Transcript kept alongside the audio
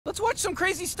Let's watch some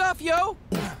crazy stuff, yo.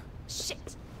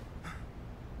 Shit.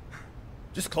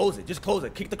 Just close it. Just close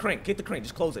it. Kick the crank. Kick the crank.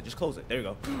 Just close it. Just close it. There you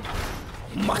go.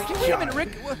 My God. Wait a minute, Rick.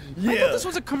 I thought this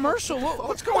was a commercial.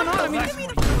 What's going on? I mean,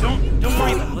 don't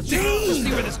worry about it. Let's see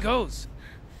where this goes.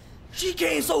 She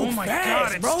came so fast, Oh my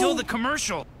God, it's bro. still the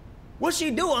commercial. What'd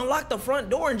she do? Unlock the front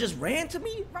door and just ran to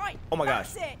me? Right. Oh my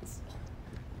gosh. That's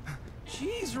it.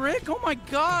 Jeez, Rick. Oh my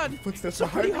God. That's some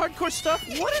pretty hardcore stuff.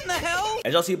 What in the hell?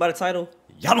 As y'all see by the title,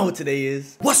 y'all know what today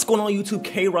is. What's going on YouTube?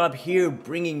 K-Rob here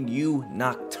bringing you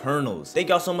Nocturnals. Thank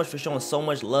y'all so much for showing so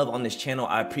much love on this channel.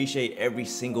 I appreciate every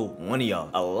single one of y'all.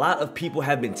 A lot of people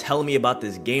have been telling me about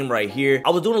this game right here.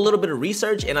 I was doing a little bit of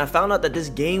research and I found out that this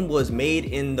game was made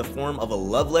in the form of a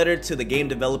love letter to the game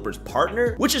developer's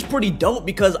partner, which is pretty dope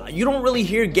because you don't really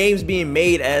hear games being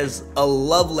made as a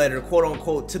love letter, quote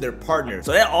unquote, to their partner.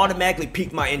 So that automatically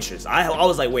piqued my interest. I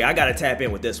was like, wait, I gotta tap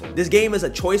in with this one. This game is a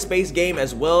choice-based game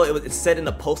as well. It's set in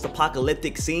a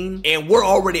post-apocalyptic scene, and we're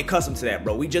already accustomed to that,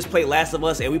 bro. We just played Last of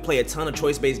Us, and we play a ton of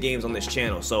choice-based games on this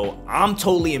channel, so I'm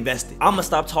totally invested. I'm gonna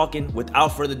stop talking.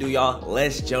 Without further ado, y'all,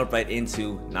 let's jump right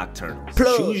into Nocturnals.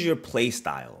 Choose your play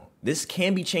style. This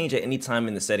can be changed at any time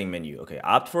in the setting menu. Okay,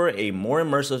 opt for a more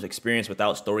immersive experience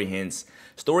without story hints.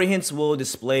 Story hints will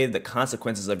display the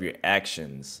consequences of your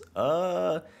actions.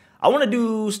 I want to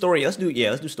do story. Let's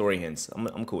do story hints.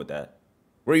 I'm cool with that.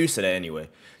 We're used to that anyway.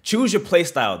 Choose your play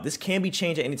style. This can be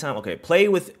changed at any time. Okay, play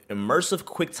with immersive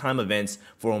quick time events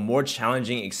for a more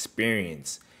challenging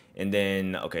experience. And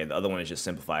then, okay, the other one is just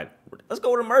simplified. Let's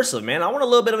go with immersive, man. I want a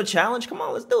little bit of a challenge. Come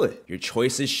on, let's do it. Your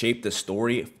choices shape the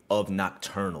story of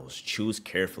Nocturnals. Choose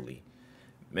carefully.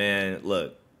 Man,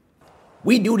 look.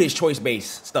 We do this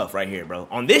choice-based stuff right here, bro.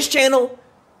 On this channel,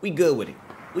 we good with it.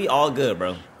 We all good,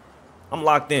 bro. I'm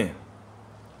locked in.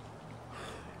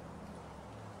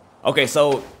 Okay,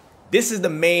 so this is the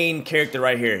main character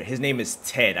right here. His name is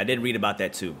Ted. I did read about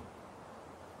that too.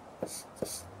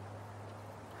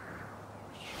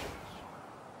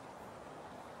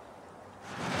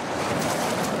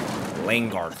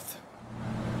 Langarth.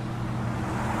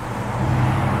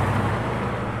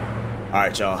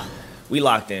 Alright, y'all. We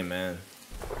locked in, man.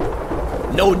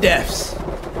 No deaths.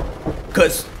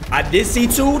 Because I did see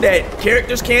too that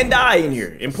characters can die in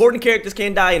here. Important characters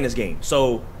can die in this game.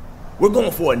 So we're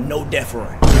going for a no death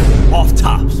run. Off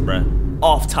tops, bruh.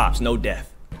 Off tops, no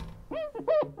death.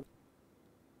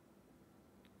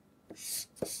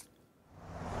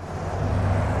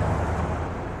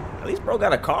 At least bro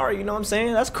got a car, you know what I'm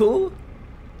saying? That's cool.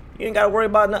 You ain't gotta worry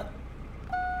about nothing.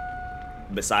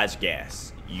 Besides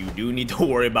gas. You do need to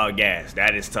worry about gas.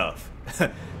 That is tough.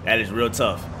 That is real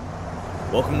tough.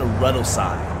 Welcome to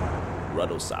Ruddleside.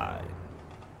 Ruddleside.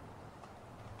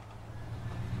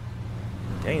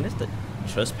 Dang, that's the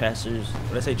trespassers. What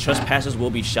did I say? Trespassers will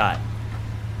be shot.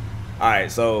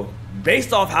 Alright, so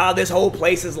based off how this whole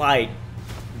place is like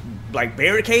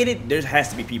barricaded, there has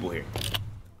to be people here.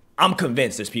 I'm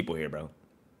convinced there's people here, bro.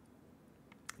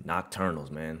 Nocturnals,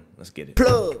 man. Let's get it.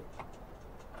 Plug.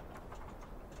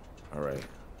 Alright.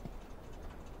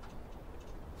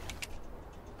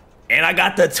 And I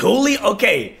got the Thule.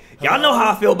 Okay, y'all know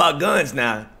how I feel about guns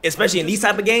now, especially in these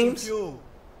type of games.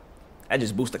 That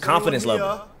just boosts the confidence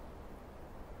level.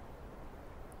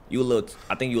 You a little,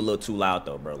 I think you a little too loud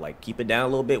though, bro. Like, keep it down a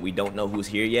little bit. We don't know who's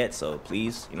here yet, so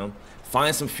please, you know,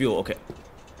 find some fuel. Okay.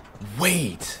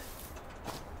 Wait.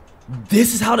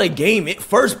 This is how the game is.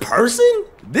 First person?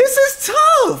 This is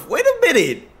tough. Wait a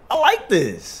minute. I like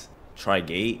this. Try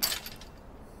gate.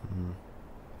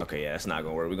 Okay, yeah, that's not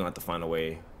gonna work. We're gonna have to find a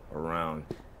way around.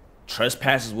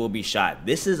 Trespassers will be shot.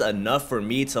 This is enough for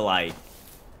me to like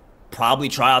probably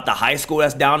try out the high school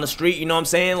that's down the street, you know what I'm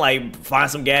saying? Like find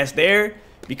some gas there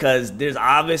because there's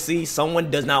obviously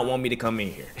someone does not want me to come in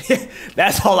here.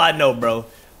 That's all I know, bro.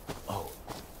 Oh.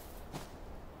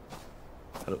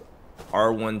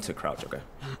 R1 to crouch, okay.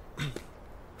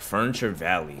 Furniture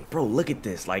Valley. Bro, look at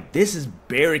this. Like this is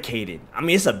barricaded. I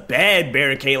mean, it's a bad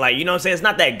barricade. Like, you know what I'm saying? It's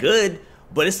not that good,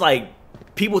 but it's like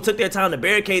people took their time to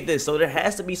barricade this, so there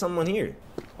has to be someone here.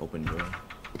 Open door.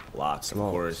 Locks, of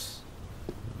course.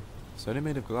 So they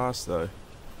made of glass though.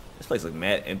 This place looks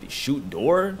mad empty. Shoot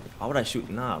door? Why would I shoot?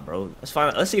 Nah, bro.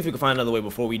 Let's see if we can find another way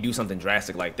before we do something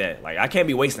drastic like that. Like, I can't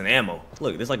be wasting ammo.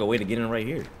 Look, there's like a way to get in right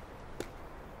here.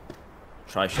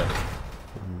 Try shutter.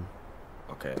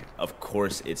 Okay. Of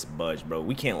course it's budge, bro.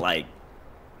 We can't like,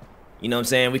 you know what I'm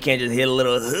saying? We can't just hit a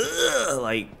little,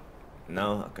 like,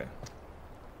 no? Okay.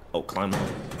 Oh, climb up.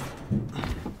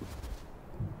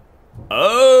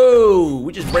 Oh,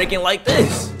 we just break in like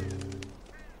this.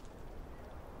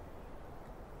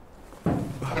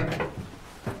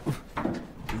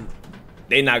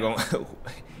 They not gonna.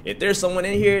 If there's someone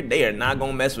in here, they are not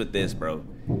gonna mess with this, bro.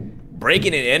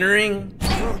 Breaking and entering.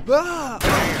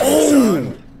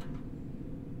 Oh!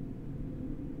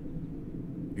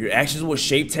 Your actions will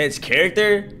shape Ted's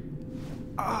character?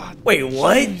 Wait,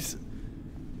 what? Geez.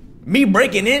 Me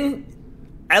breaking in?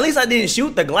 At least I didn't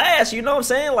shoot the glass, you know what I'm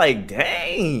saying? Like,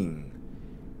 dang.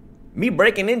 Me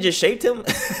breaking in just shaped him?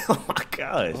 Oh my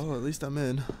gosh. Oh, at least I'm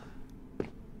in.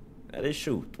 That is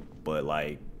true. But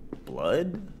like,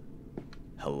 blood?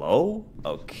 Hello?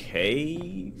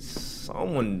 Okay.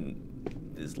 Someone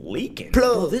is leaking.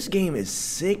 Bro, this game is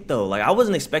sick though. Like, I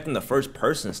wasn't expecting the first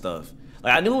person stuff.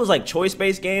 Like, I knew it was like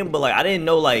choice-based game, but like I didn't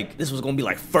know like this was gonna be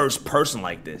like first person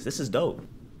like this. This is dope.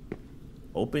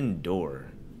 Open door.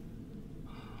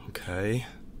 Okay.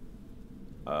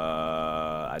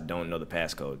 I don't know the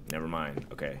passcode. Never mind.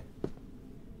 Okay.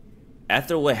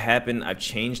 After what happened, I've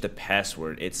changed the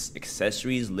password. It's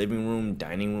accessories, living room,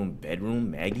 dining room,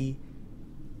 bedroom, Maggie.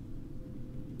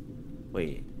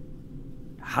 Wait.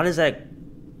 How does that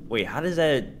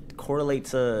correlate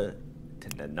to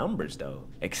the numbers though?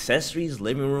 Accessories,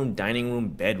 living room, dining room,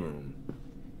 bedroom.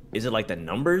 Is it like the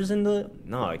numbers in the?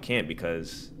 No, it can't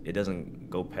because it doesn't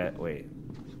go past. Wait.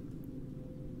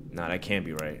 Nah, that can't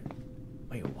be right.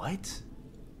 Wait, what?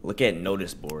 Look at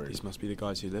notice board. These must be the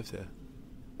guys who lived here.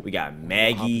 We got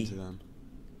Maggie, What happened to them?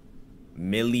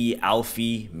 Millie,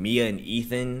 Alfie, Mia, and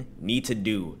Ethan. Need to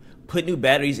do. Put new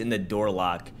batteries in the door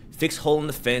lock. Fix hole in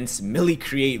the fence. Millie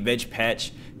create veg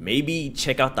patch. Maybe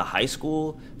check out the high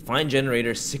school. Find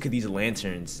generator. Sick of these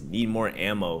lanterns. Need more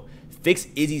ammo. Fix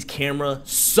Izzy's camera.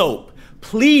 Soap.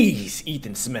 Please,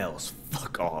 Ethan smells.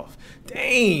 Fuck off.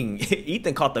 Dang.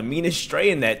 Ethan caught the meanest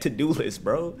stray in that to-do list,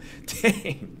 bro.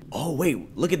 Dang. Oh,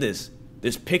 wait. Look at this.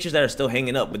 There's pictures that are still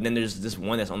hanging up, but then there's this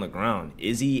one that's on the ground.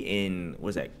 Izzy and, what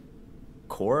is that?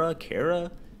 Cora?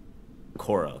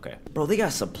 Cora, okay. Bro, they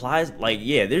got supplies. Like,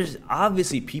 yeah, there's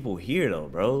obviously people here, though,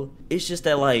 bro. It's just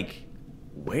that, like,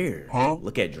 where? Huh?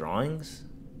 Look at drawings.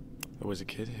 There was a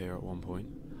kid here at one point.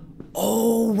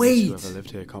 Oh, wait. Whoever lived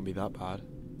here can't be that bad.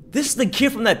 This is the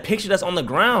kid from that picture that's on the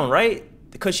ground, right?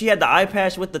 Because she had the eye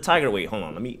patch with the tiger. Wait, hold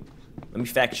on. Let me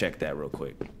fact check that real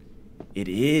quick. It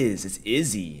is. It's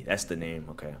Izzy. That's the name.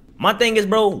 Okay. My thing is,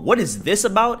 bro, what is this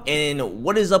about? And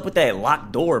what is up with that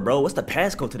locked door, bro? What's the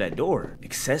passcode to that door?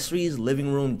 Accessories,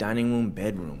 living room, dining room,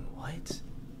 bedroom. What?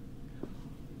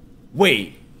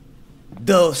 Wait.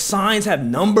 The signs have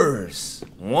numbers.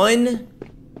 1.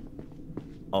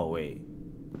 Oh, wait.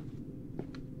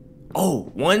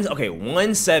 Oh, okay,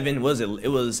 17, was it? It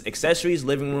was accessories,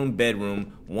 living room,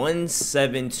 bedroom,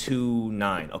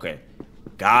 1729. Okay,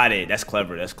 got it. That's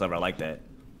clever. That's clever. I like that.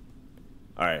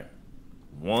 All right,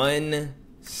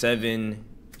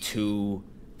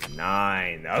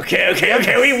 1729. Okay.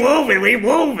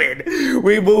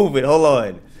 We moving. Hold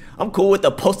on. I'm cool with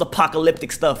the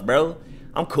post-apocalyptic stuff, bro.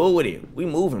 I'm cool with it. We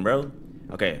moving, bro.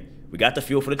 Okay, we got the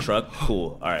fuel for the truck.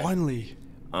 Cool. All right. Finally.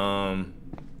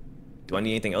 Do I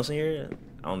need anything else in here?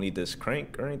 I don't need this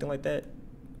crank or anything like that.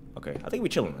 Okay, I think we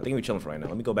chilling. For right now.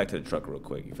 Let me go back to the truck real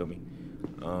quick. You feel me?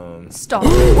 Stop.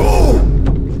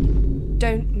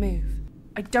 Don't move.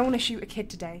 I don't want to shoot a kid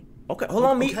today. Okay, hold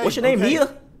on, Mia. What's your name,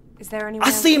 Mia? Is there anyone?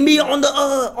 I see Mia on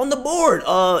the board.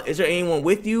 Is there anyone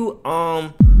with you?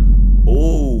 I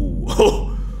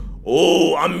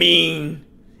mean,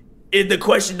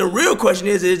 the real question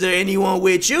is there anyone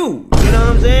with you? You know what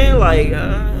I'm saying? Like,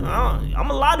 I'm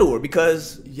a lie to her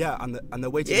because. Yeah, and they're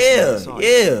waiting. Yeah.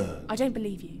 I don't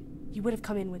believe you. You would have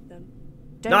come in with them.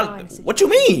 Don't lie. What you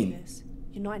mean?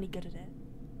 You're not any good at it.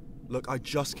 Look, I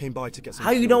just came by to get some.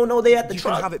 How you don't know they at the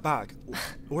truck? You can have it back,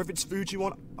 or if it's food you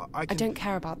want, I can. I don't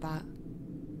care about that.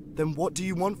 Then what do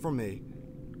you want from me?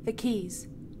 The keys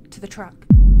to the truck.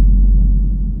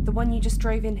 The one you just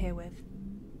drove in here with.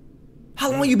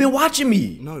 How long you been watching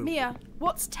me? No. Mia,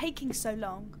 what's taking so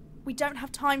long? We don't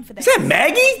have time for this. Is that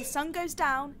Maggie? As the sun goes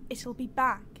down, it'll be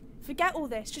back. Forget all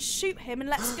this. Just shoot him and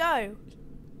let's go.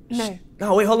 No.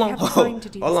 No, wait, hold on. Hold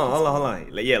on.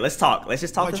 Yeah, let's talk. Let's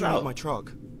just talk this out. Why'd you need my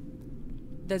truck?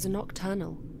 There's a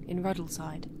Nocturnal in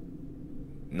Ruddleside.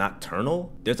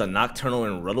 Nocturnal? There's a Nocturnal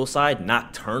in Ruddleside?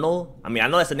 Nocturnal? I mean, I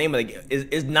know that's the name of the.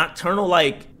 Is Nocturnal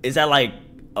like? Is that like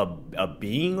a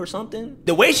being or something?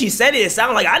 The way she said it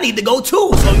sounded like I need to go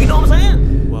too. So you know what I'm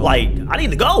saying? Well, like I need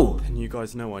to go. And you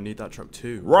guys know I need that truck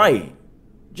too. Right.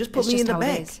 Just put me in the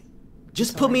back.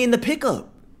 Just put me in the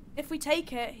pickup. If we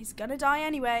take it, he's gonna die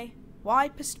anyway. Why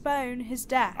postpone his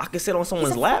death? I could sit on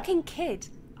someone's He's a lap. fucking kid.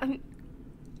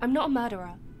 I'm not a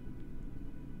murderer.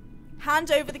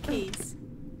 Hand over the keys.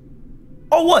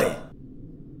 Oh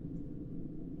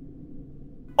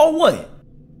what?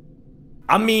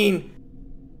 I mean,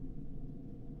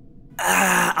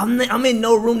 I'm in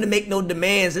no room to make no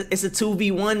demands. It's a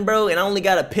 2v1, bro, and I only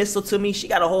got a pistol to me. She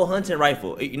got a whole hunting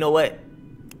rifle. You know what?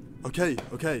 Okay,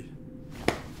 okay.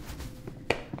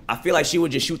 I feel like she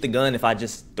would just shoot the gun if I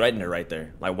just threatened her right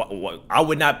there. Like, what? I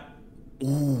would not.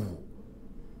 Ooh.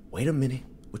 Wait a minute.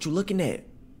 What you looking at?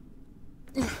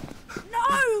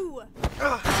 No!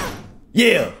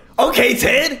 Yeah. Okay,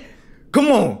 Ted. Come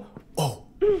on. Oh.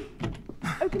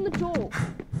 Open the door.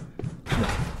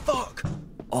 Fuck.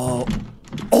 Oh,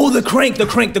 the crank.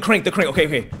 Okay,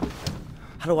 okay.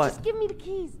 How do I? Just give me the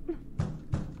keys.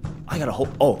 I gotta hold.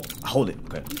 Oh, I hold it.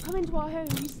 Okay. You come into our home,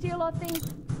 you steal our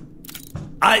things.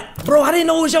 Bro, I didn't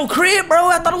know it was your crib, bro.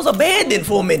 I thought it was abandoned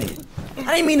for a minute.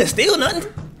 I didn't mean to steal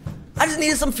nothing. I just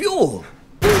needed some fuel.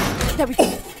 There we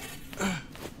go.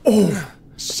 Oh.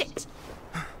 Shit.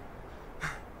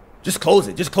 Just close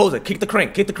it. Just close it. Kick the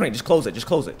crank. Just close it. Just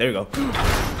close it. There you go.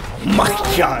 Oh my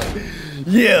God.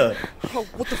 Yeah. Oh,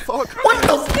 what the fuck? What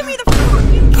the? Give me the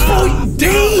fucking keys! Oh,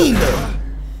 dang!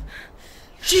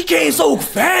 She came so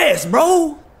fast,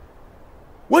 bro.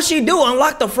 What'd she do?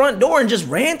 Unlock the front door and just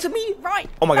ran to me? Right.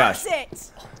 Oh my gosh.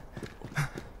 That's it. Oh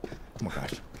my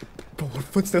gosh. Bro, what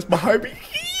footsteps behind me?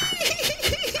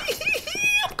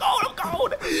 I'm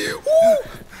cold. Woo.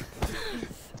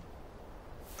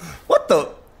 What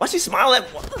the? Why she smile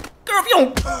at? Girl, if you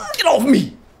don't get off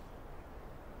me.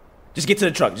 Just get to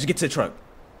the truck.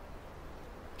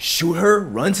 Shoot her,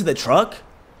 run to the truck?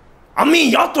 I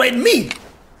mean, y'all threatened me.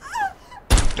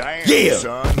 Damn, Yeah.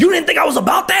 son. You didn't think I was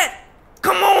about that?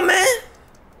 Come on, man.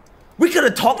 We could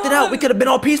have talked it out. We could have been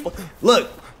all peaceful.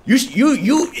 Look, you,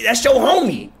 that's your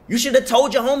homie. You should have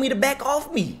told your homie to back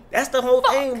off me. That's the whole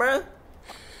thing, bro.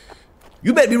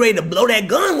 You better be ready to blow that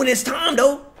gun when it's time,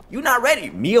 though. You not ready.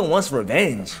 Mia wants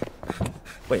revenge.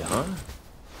 Wait, huh?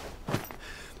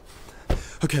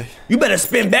 Okay. You better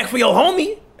spin back for your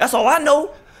homie. That's all I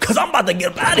know. Cause I'm about to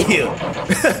get up out of here.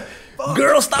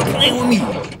 Girl, stop playing with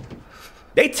me.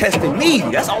 They tested me.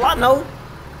 That's all I know.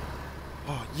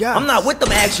 Oh, yeah. I'm not with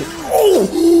them action.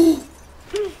 Oh.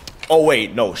 Oh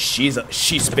wait, no. She's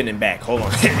spinning back. Hold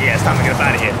on. Yeah, it's time to get up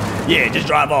out of here. Yeah, just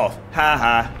drive off. Ha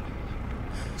ha.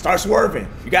 Start swerving.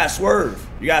 You gotta swerve.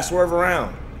 You gotta swerve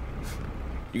around.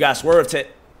 You gotta swerve to.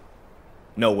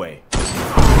 No way.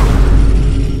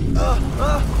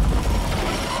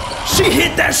 She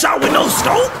hit that shot with no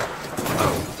scope?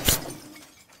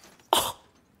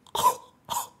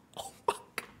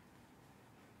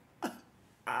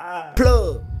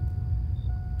 Plug.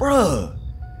 Bruh.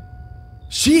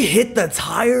 She hit the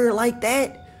tire like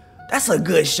that? That's a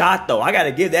good shot though. I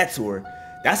gotta give that to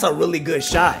her. That's a really good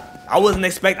shot. I wasn't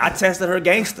expecting. I tested her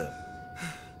gangster.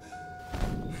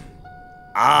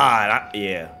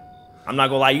 Yeah. I'm not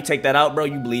gonna lie, you take that out, bro,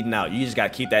 you bleeding out. You just gotta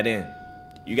keep that in.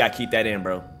 You gotta keep that in,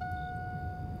 bro.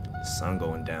 Sun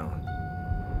going down.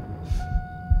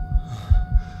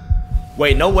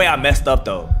 Wait, no way I messed up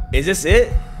though. Is this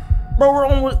it? Bro,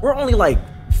 we're only like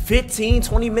 15,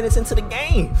 20 minutes into the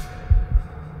game.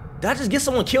 Did I just get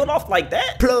someone killed off like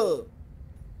that? Plug.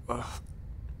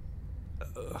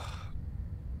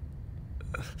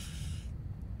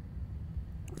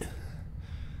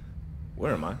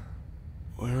 Where am I?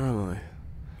 Where am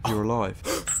I? You're alive.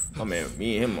 Oh man,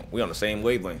 me and him, we on the same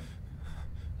wavelength.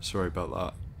 Sorry about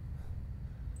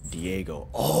that. Diego.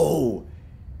 Oh.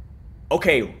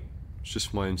 Okay. It's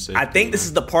just my insane. I think this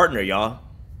is the partner, y'all.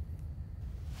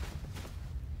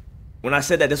 When I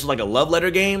said that this was like a love letter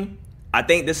game, I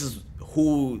think this is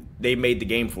who they made the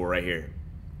game for right here.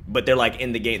 But they're like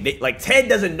in the game. Like Ted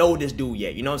doesn't know this dude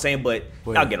yet, you know what I'm saying? But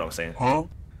y'all get what I'm saying. Huh?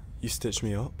 You stitched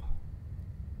me up?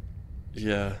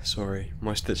 Yeah, sorry.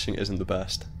 My stitching isn't the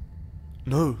best.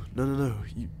 No.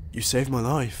 You saved my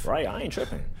life. Right, I ain't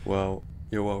tripping. Well,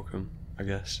 you're welcome, I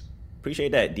guess.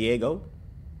 Appreciate that, Diego.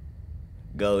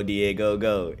 Go, Diego,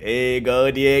 go. Hey,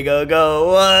 go, Diego,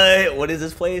 go. What is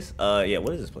this place? Yeah,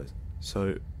 what is this place?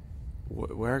 So,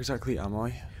 where exactly am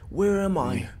I? Where am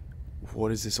I?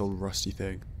 What is this old rusty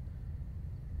thing?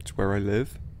 It's where I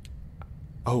live.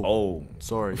 Oh.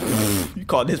 Sorry. You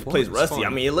call this place It's rusty? fine. I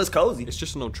mean, it looks cozy. It's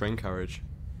just an old train carriage.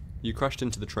 You crashed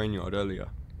into the train yard earlier.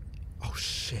 Oh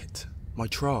shit. My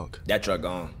truck. That truck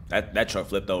gone. That truck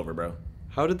flipped over, bro.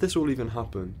 How did this all even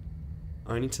happen?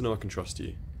 I need to know I can trust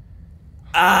you.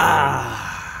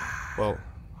 Well,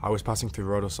 I was passing through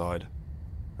Ruddleside,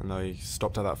 and I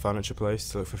stopped at that furniture place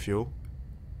to look for fuel.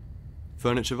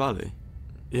 Furniture Valley?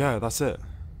 Yeah, that's it.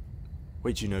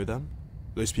 Wait, do you know them?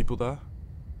 Those people there?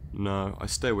 No, I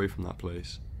stay away from that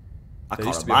place. I There caught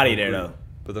used a to be body whole there, group, though.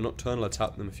 But the Nocturnal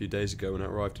attacked them a few days ago when it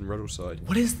arrived in Ruddleside.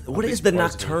 What is I'd the be surprised if anyone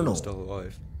Nocturnal? was still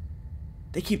alive.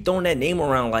 They keep throwing that name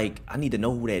around like I need to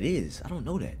know who that is. I don't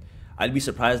know that. I'd be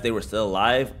surprised if they were still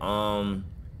alive.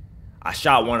 I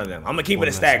shot one of them. I'm gonna keep it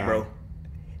a stack, bro.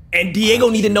 And Diego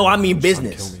need to know I mean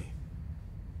business.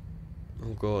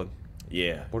 Oh god.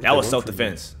 Yeah, What did that they was want from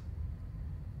self-defense.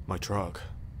 My truck.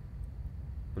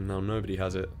 And now nobody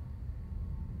has it.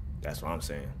 That's what I'm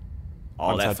saying.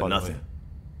 All I'm that Ted, for by the nothing. way.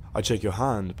 I'd shake your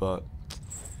hand, but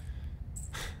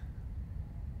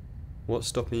What's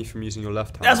stopping you from using your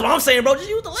left hand? That's what I'm saying, bro. Just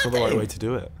use the it's left not the right hand. way to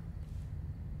do it.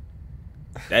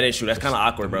 That is true. That's kind of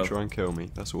awkward, Don't bro. try and kill me.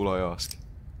 That's all I ask.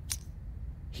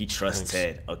 He trusts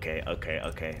Thanks. Ted.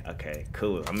 Okay.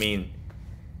 Cool. I mean,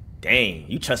 dang,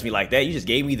 you trust me like that? You just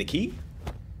gave me the key?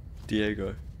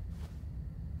 Diego.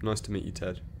 Nice to meet you,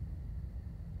 Ted.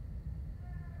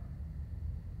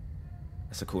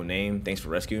 That's a cool name. Thanks for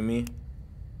rescuing me.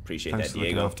 Appreciate Thanks that, for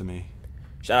looking Diego. after me.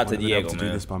 Shout out to Wouldn't have been able Diego, to man.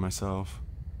 do this by myself.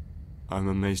 I'm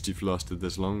amazed you've lasted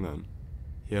this long then.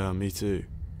 Yeah, me too.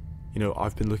 You know,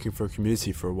 I've been looking for a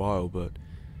community for a while, but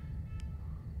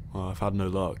well, I've had no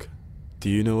luck. Do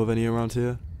you know of any around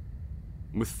here?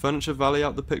 With Furniture Valley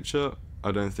out the picture,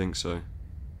 I don't think so.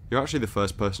 You're actually the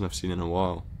first person I've seen in a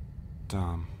while.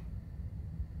 Damn.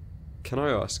 Can I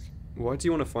ask, why do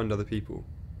you want to find other people?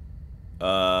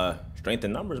 Strength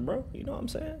in numbers, bro. You know what I'm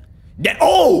saying?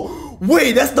 Oh,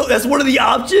 wait, that's one of the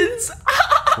options?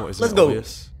 What is Let's it go.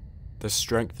 obvious? There's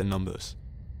strength in numbers.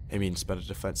 It means better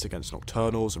defense against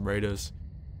Nocturnals and Raiders.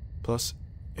 Plus,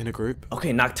 in a group,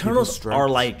 Okay, people's Nocturnals strengths are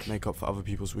like, make up for other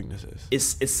people's weaknesses.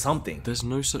 it's something. There's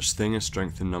no such thing as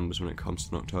strength in numbers when it comes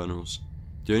to Nocturnals.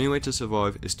 The only way to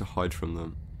survive is to hide from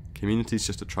them. Communities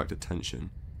just attract attention.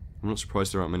 I'm not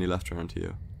surprised there aren't many left around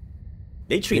here.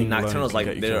 They treat Being alone Nocturnals can like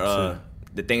get you they're killed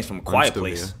too. the things from a Quiet still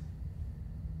Place. here.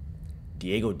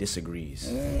 Diego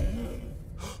disagrees.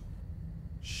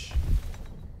 Shh.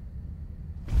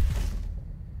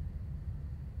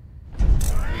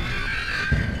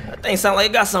 That thing sound like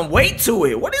it got some weight to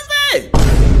it. What is that?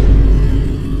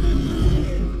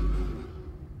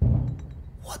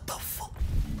 What the fuck?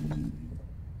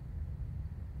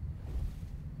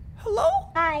 Hello?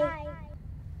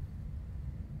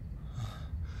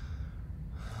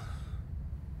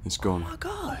 It's gone. Oh my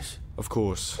gosh. Of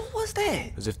course. What was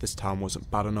that? As if this town wasn't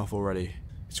bad enough already.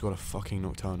 It's got a fucking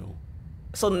Nocturnal.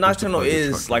 So Nocturnal play the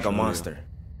is truck like a earlier. monster.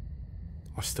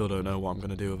 I still don't know what I'm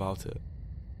gonna do without it.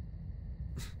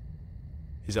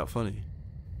 Is that funny?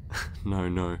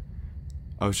 No.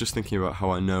 I was just thinking about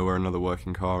how I know where another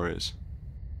working car is.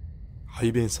 Are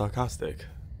you being sarcastic?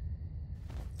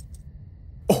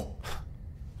 Oh,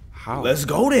 How? let's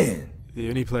go then. The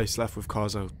only place left with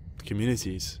cars are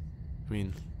communities. I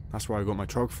mean, that's where I got my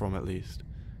truck from, at least.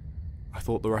 I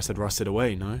thought the rest had rusted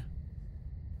away, no?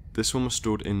 This one was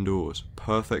stored indoors,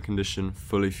 perfect condition,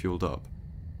 fully fueled up.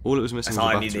 All it was missing That's was all a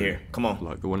I battery, need to hear. Come on.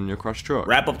 like the one in your crashed truck.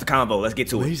 Wrap up the combo. Let's get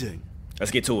to it. Amazing.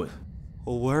 Let's get to it.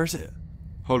 Well, where is it?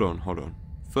 Hold on.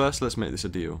 First, let's make this a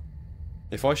deal.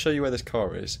 If I show you where this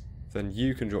car is, then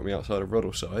you can drop me outside of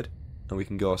Ruddleside, and we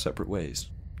can go our separate ways.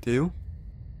 Deal?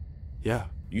 Yeah.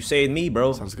 You saved me,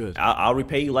 bro. Sounds good. I'll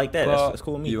repay you like that. That's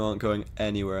cool with me. You aren't going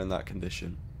anywhere in that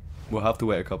condition. We'll have to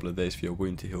wait a couple of days for your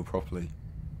wound to heal properly.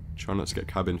 Try not to get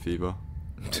cabin fever.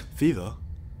 Fever?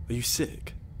 Are you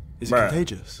sick? Is it Bruh.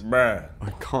 contagious? Bruh. I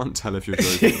can't tell if you're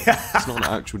joking. It's not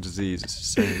an actual disease, it's a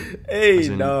syndrome. Hey, As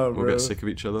in, no, we'll bro. get sick of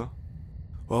each other.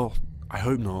 Well, I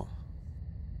hope not.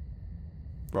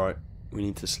 Right, we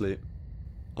need to sleep.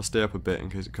 I'll stay up a bit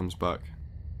in case it comes back.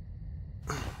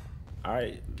 All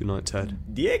right. Good night, Ted.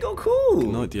 Diego, cool. Good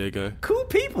night, Diego. Cool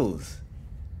peoples.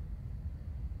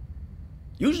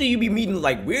 Usually you be meeting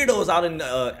like weirdos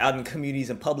out in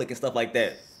communities in public and stuff like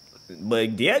that.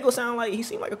 But Diego he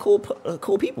seemed like a cool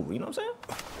people. You know what I'm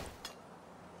saying?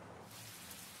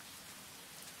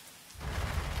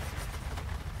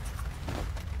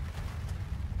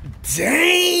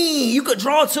 Dang, you could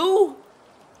draw too.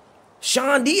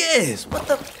 Sean Diaz. What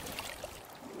the?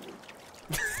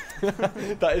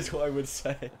 That is what I would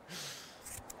say.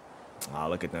 Oh,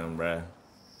 look at them, bruh.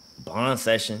 Bond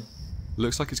session.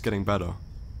 Looks like it's getting better.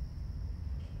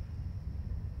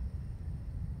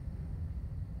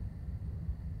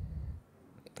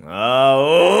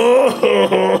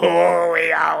 Oh,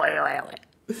 wait.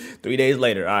 3 days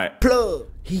later, all right. Plug.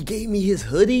 He gave me his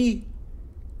hoodie.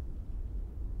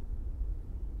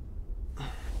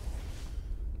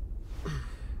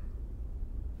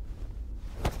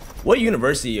 What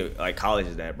university, like college,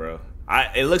 is that, bro?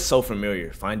 It looks so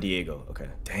familiar. Find Diego. Okay.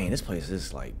 Dang, this place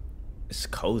is like, it's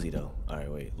cozy though. All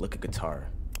right, wait. Look at guitar.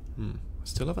 I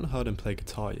still haven't heard him play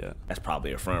guitar yet. That's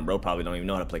probably a front, bro. Probably don't even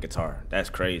know how to play guitar. That's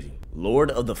crazy. Lord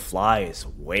of the Flies.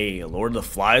 Wait, Lord of the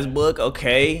Flies book?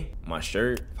 Okay. My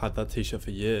shirt. I've had that t-shirt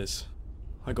for years.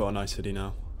 I got a nice hoodie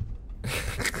now.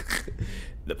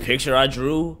 The picture I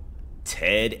drew,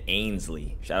 Ted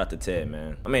Ainsley. Shout out to Ted,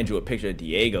 man. My man drew a picture of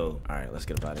Diego. All right, let's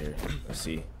get up out of here. Let's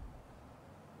see.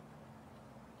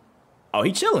 Oh,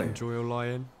 he chilling. Enjoy your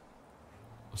lie-in.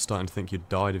 I'm starting to think you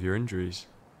died of your injuries.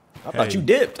 I thought you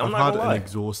dipped. I'm not gonna lie. I've had an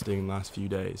exhausting last few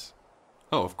days.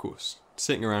 Oh, of course.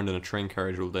 Sitting around in a train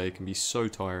carriage all day can be so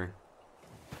tiring.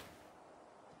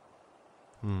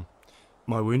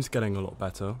 My wound's getting a lot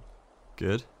better.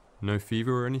 Good. No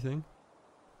fever or anything?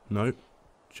 Nope.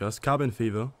 Just cabin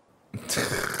fever. So,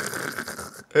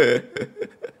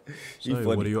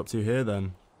 what are you up to here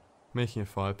then? Making a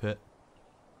fire pit.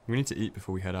 We need to eat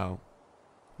before we head out.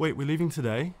 Wait, we're leaving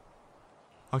today?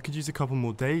 I could use a couple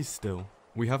more days still.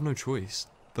 We have no choice.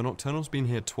 The Nocturnals been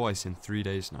here twice in 3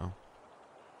 days now.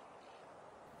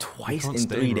 Twice in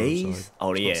 3 days?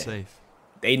 Oh, yeah. Safe.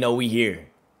 They know we here.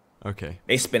 Okay.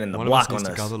 They spinning the One block of us on needs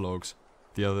us. to gather logs.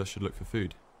 The other should look for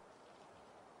food.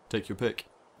 Take your pick.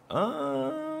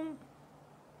 I'll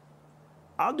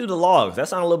do the logs. That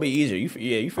sounds a little bit easier. You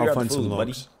figure I'll out find the food, some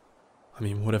buddy. logs. I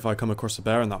mean, what if I come across a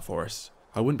bear in that forest?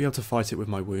 I wouldn't be able to fight it with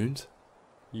my wound.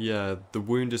 Yeah, the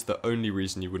wound is the only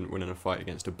reason you wouldn't win in a fight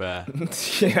against a bear.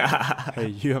 Yeah. Hey,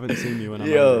 you haven't seen me when I'm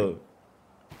Yo.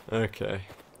 angry. Okay.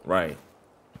 Right.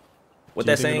 What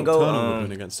Do you that think a saying go? nocturnal would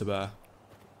win against a bear?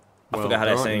 I Well, forgot how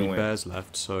there that aren't saying any went. bears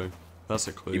left, so that's a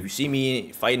If clue. you see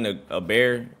me fighting a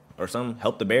bear or something,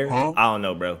 help the bear. I don't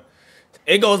know, bro.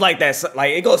 It goes like that.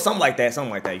 Like it goes something like that.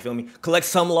 You feel me? Collect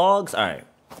some logs. All right.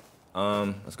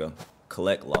 Let's go.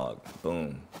 Collect log.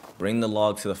 Boom. Bring the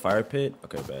log to the fire pit.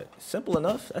 Okay, bet. Simple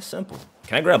enough. That's simple.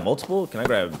 Can I grab multiple? Can I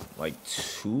grab like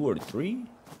 2 or 3?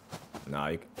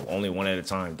 Nah, only one at a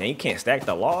time. Dang, you can't stack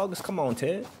the logs. Come on,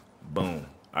 Ted. Boom.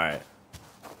 All right.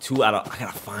 2 out of. I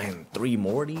gotta find 3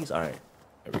 more of these. All right.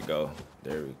 There we go.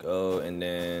 There we go. And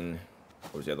then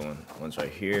where's the other one? One's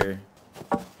right here.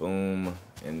 Boom.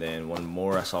 And then one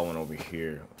more. I saw one over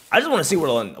here. I just want to see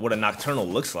what a nocturnal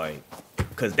looks like.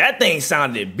 Because that thing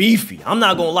sounded beefy. I'm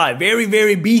not going to lie. Very,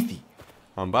 very beefy.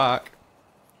 I'm back.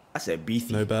 I said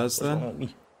beefy. No bears What's wrong then? with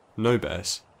me? No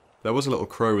bears. There was a little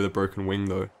crow with a broken wing,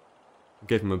 though. I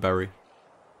gave him a berry.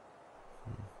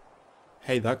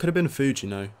 Hey, that could have been food, you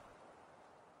know.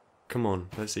 Come on,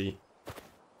 let's eat.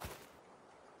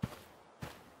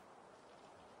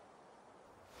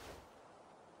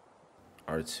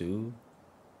 R2.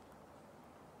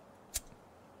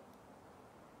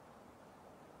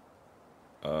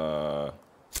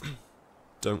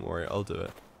 Don't worry, I'll do it.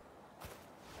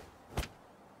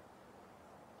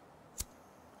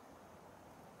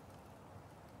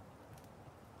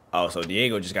 Oh, so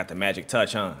Diego just got the magic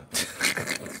touch, huh?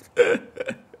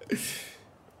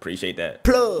 Appreciate that.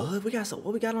 Plug. What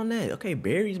we got on that? Okay,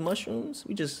 berries, mushrooms.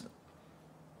 We just.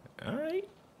 All right.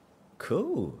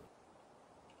 Cool.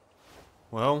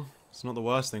 Well, it's not the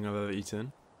worst thing I've ever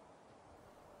eaten.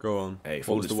 Go on. Hey, what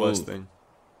food was is the worst food. thing?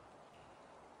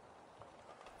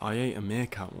 I ate a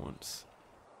meerkat once.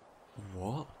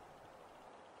 What?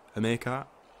 A meerkat?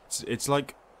 It's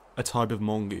like a type of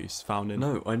mongoose found in...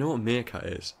 No, I know what meerkat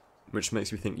is, which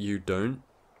makes me think you don't.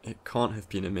 It can't have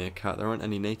been a meerkat. There aren't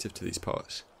any native to these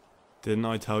parts. Didn't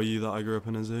I tell you that I grew up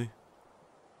in a zoo?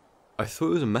 I thought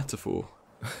it was a metaphor.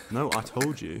 No, I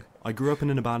told you. I grew up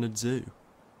in an abandoned zoo.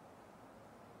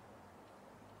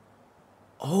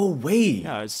 Oh, wait.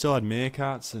 Yeah, it still had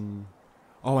meerkats and...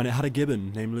 Oh, and it had a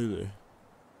gibbon named Lulu.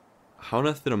 How on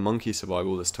earth did a monkey survive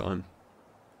all this time?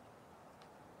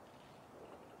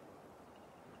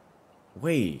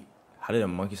 Wait. How did a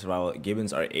monkey survive?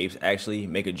 Gibbons are apes. Actually,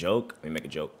 make a joke. Let me make a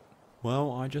joke.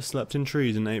 Well, I just slept in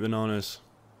trees and ate bananas.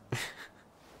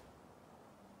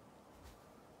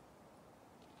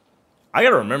 I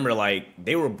gotta remember, like,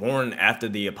 they were born after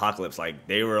the apocalypse. Like,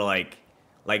 they were like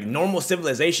normal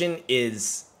civilization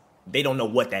is, they don't know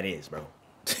what that is, bro.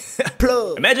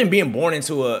 Imagine being born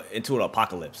into an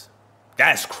apocalypse.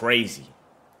 That's crazy.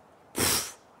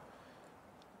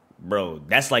 Bro,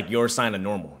 that's like your sign of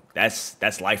normal.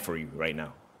 That's life for you right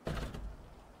now.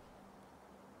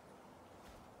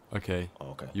 Okay. Oh,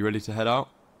 okay. You ready to head out?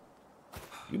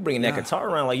 You bringing that Yeah, guitar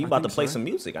around like you I about to think play so. some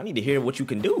music. I need to hear what you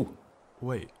can do.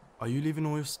 Wait, are you leaving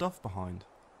all your stuff behind?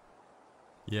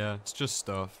 Yeah, it's just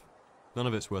stuff. None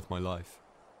of it's worth my life.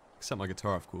 Except my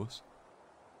guitar, of course.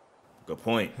 Good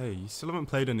point. Hey, you still haven't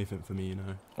played anything for me, you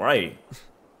know. Right.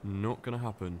 Not gonna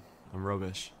happen. I'm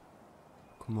rubbish.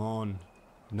 Come on.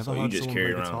 I've never So you heard just someone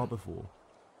carry play guitar around. before.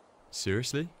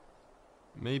 Seriously?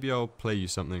 Maybe I'll play you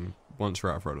something once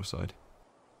we're out of Ruddleside.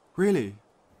 Really?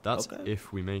 That's Okay.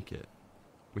 if we make it.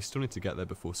 We still need to get there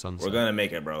before sunset. We're gonna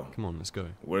make it, bro. Come on, let's go.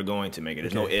 We're going to make it.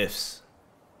 There's no Okay. ifs.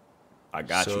 I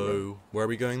got you, bro. Where are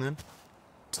we going then?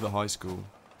 To the high school.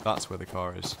 That's where the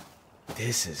car is.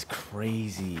 This is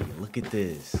crazy. Look at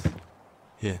this.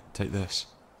 Here, take this.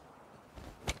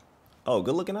 Oh,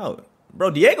 good looking out.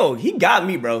 Bro, Diego, he got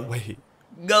me, bro. Wait,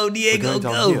 Go, we're Diego, going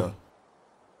down go. here.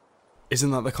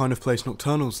 Isn't that the kind of place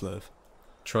Nocturnals live?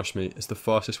 Trust me, it's the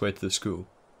fastest way to the school.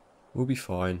 We'll be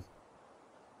fine.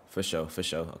 For sure, for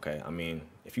sure. Okay, I mean,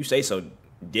 if you say so,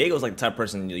 Diego's like the type of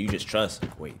person you just trust.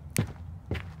 Wait.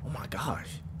 Oh my gosh.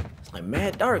 It's like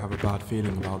mad I dark. have a bad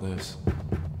feeling about this.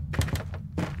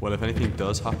 Well, if anything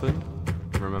does happen,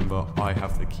 remember I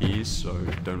have the keys, so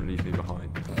don't leave me behind.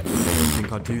 I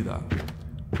think I'd do that.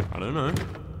 I don't know.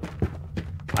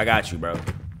 I got you, bro.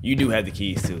 You do have the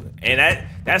keys too. And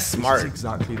that's smart. This is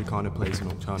exactly the kind of place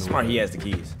Nocturnal Smart, he live. has the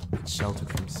keys. It's sheltered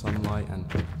from sunlight and...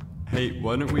 Hey,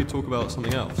 why don't we talk about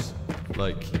something else?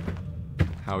 Like,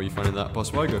 how are you finding that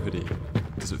Boss Wygo hoodie?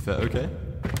 Does it fit okay?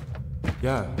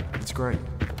 Yeah, it's great.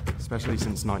 Especially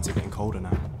since nights are getting colder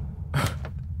now.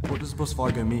 What does Boss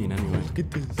Vigo mean, anyway? Look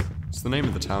at this. It's the name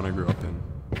of the town I grew up in.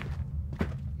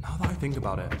 Now that I think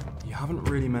about it, you haven't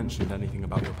really mentioned anything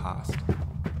about your past.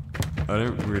 I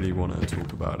don't really want to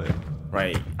talk about it.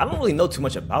 Right. I don't really know too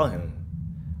much about him.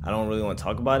 I don't really want to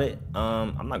talk about it.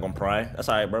 I'm not gonna pry. That's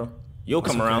alright, bro. You'll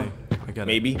That's come okay. around. I get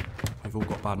Maybe. it. We've all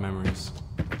got bad memories.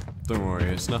 Don't worry,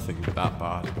 it's nothing that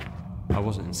bad. I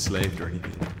wasn't enslaved or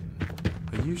anything.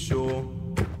 Are you sure?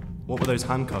 What were those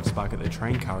handcuffs back at the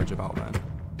train carriage about then?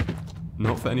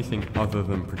 Not for anything other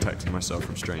than protecting myself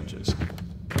from strangers.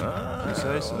 You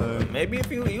say so. Maybe if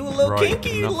you a little Right, kinky,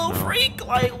 you a enough little now. freak,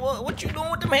 like what you doing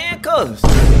with them handcuffs?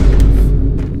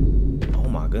 Oh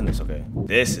my goodness, okay.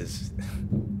 This is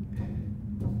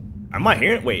Am I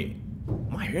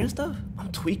hearing stuff?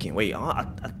 I'm tweaking. Wait,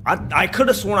 I could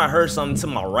have sworn I heard something to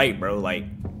my right, bro. Like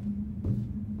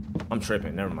I'm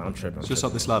tripping. Never mind, I'm tripping. It's just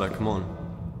up this ladder, come on.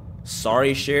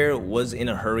 Sorry, Cher was in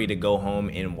a hurry to go home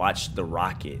and watch the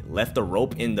rocket. Left the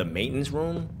rope in the maintenance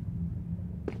room.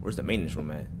 Where's the maintenance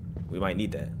room at? We might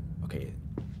need that. Okay,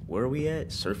 where are we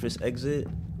at? Surface exit.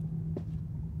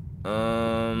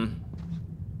 Can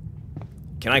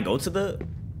I go to the?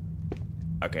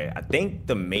 Okay, I think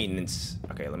the maintenance.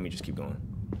 Okay, let me just keep going.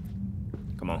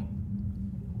 Come on.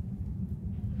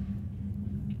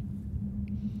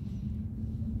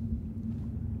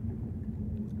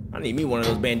 I need me one of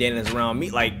those bandanas around me.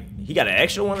 Like, he got an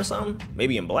extra one or something?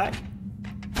 Maybe in black?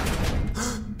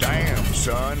 Damn,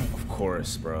 son. Of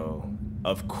course, bro.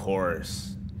 Of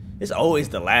course. It's always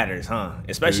the ladders, huh?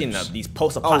 Especially Oops. in these Oh, that's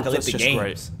post-apocalyptic just games.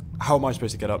 great. How am I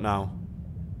supposed to get up now?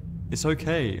 It's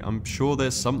okay, I'm sure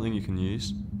there's something you can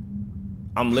use.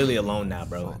 I'm literally alone now,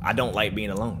 bro. I don't like being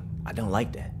alone. I don't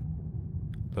like that.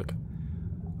 Look,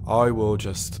 I will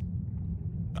just...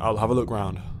 I'll have a look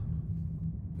round.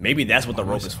 Maybe that's what the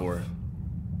rope is for.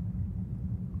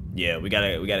 Yeah, we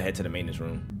gotta head to the maintenance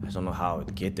room. I just don't know how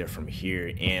to get there from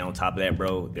here. And on top of that,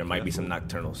 bro, there might be some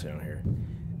Nocturnals down here.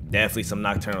 Definitely some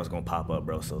Nocturnals gonna pop up,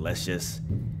 bro. So let's just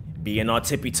be in our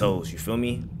tippy toes. You feel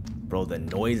me? Bro, the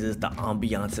noises, the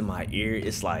ambiance in my ear,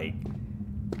 it's like,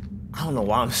 I don't know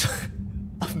why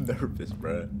I'm nervous,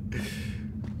 bro.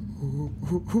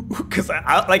 Cause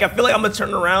I feel like I'm gonna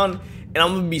turn around and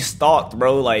I'm gonna be stalked,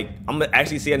 bro. Like I'm gonna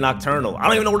actually see a Nocturnal. I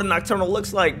don't even know what a Nocturnal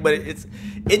looks like, but it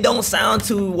don't sound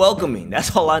too welcoming.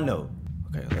 That's all I know.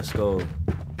 Okay, let's go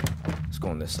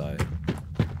on this side.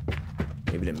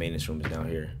 Maybe the maintenance room is down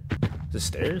here. Is this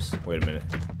stairs? Wait a minute.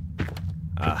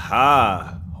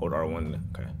 Aha! Hold R1.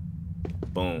 Okay.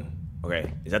 Boom. Okay,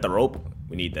 is that the rope?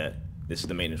 We need that. This is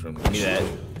the maintenance room. We need that.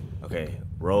 Okay,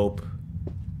 rope.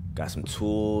 Got some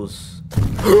tools.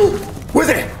 What's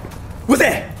that? What's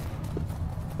that?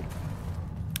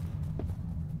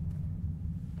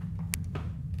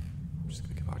 I'm just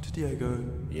gonna go back to Diego.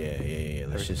 Yeah.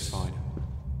 Let's Everything's just fine.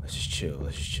 Let's just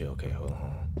chill. Okay, hold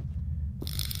on.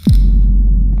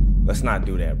 Let's not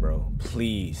do that, bro.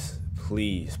 Please,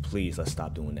 let's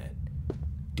stop doing that.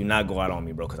 Do not go out on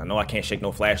me, bro, because I know I can't shake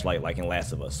no flashlight like in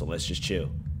Last of Us, so let's just chill.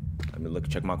 Let me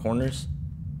check my corners.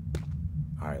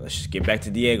 Alright, let's just get back to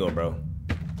Diego, bro.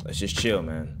 Let's just chill,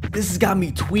 man. This has got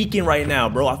me tweaking right now,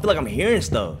 bro. I feel like I'm hearing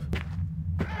stuff.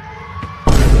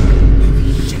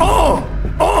 No,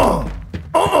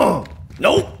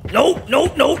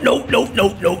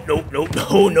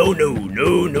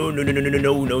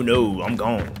 I'm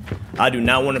gone. I do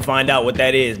not want to find out what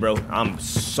that is, bro. I'm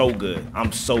so good,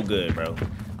 bro.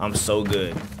 I'm so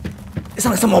good. It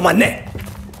sounds like something on my neck.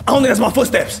 I don't think that's my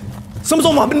footsteps. Someone's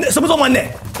on my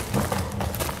neck.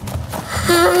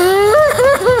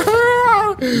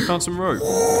 You found some rope.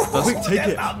 Quick, take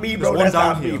That's it. not me, There's bro. one That's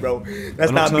down not here. me, bro.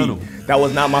 That's A not me. nocturnal. That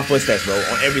was not my footsteps, bro.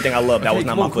 On everything I love, that was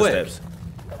not come my on, quick. footsteps.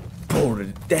 Bro,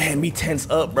 that had me tense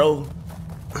up, bro.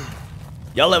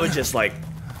 Y'all ever just like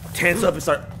tense up and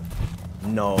start?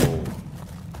 No.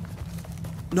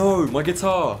 No, my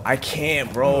guitar. I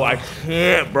can't, bro. I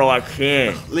can't, bro. I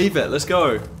can't. Leave it. Let's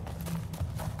go.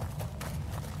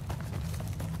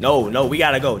 No, we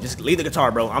gotta go. Just leave the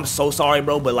guitar, bro. I'm so sorry,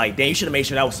 bro, but like, damn, you should have made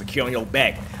sure that was secure on your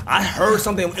back. I heard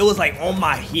something. It was like on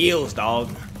my heels, dog.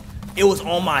 It was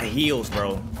on my heels,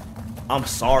 bro. I'm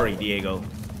sorry, Diego.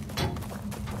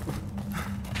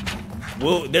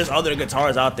 Well, there's other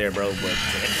guitars out there, bro, but like,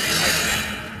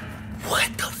 what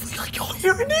the fuck? Like, y'all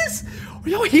hearing this? Are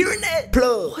y'all hearing that?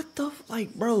 Plug. What the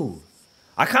like, bro?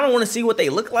 I kind of want to see what they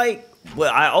look like,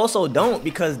 but I also don't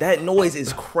because that noise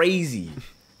is crazy.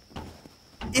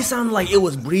 It sounded like it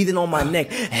was breathing on my neck.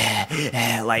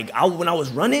 Like when I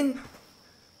was running.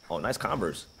 Oh, nice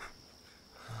Converse.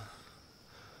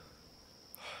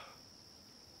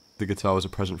 The guitar was a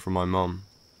present from my mum.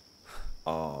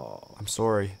 Oh, I'm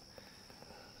sorry.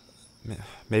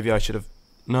 Maybe I should have...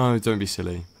 No, don't be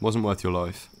silly. Wasn't worth your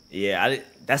life. yeah.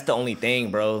 That's the only thing,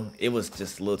 bro. It was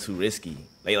just a little too risky.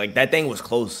 Like that thing was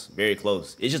close, very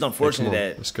close. It's just unfortunate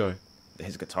that Let's go.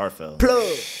 his guitar fell.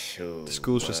 Shoot, The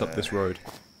school's just up this road.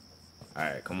 All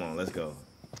right, come on, let's go,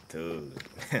 dude.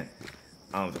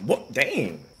 What?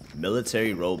 Dang.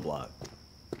 Military roadblock.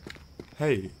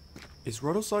 Hey, is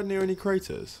Ruddleside near any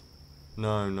craters?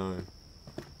 No.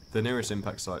 The nearest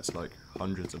impact site's like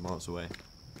hundreds of miles away.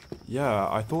 Yeah,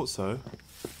 I thought so.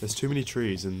 There's too many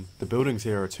trees and the buildings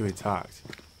here are too intact.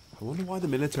 I wonder why the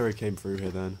military came through here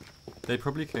then. They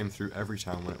probably came through every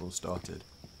town when it all started.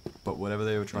 But whatever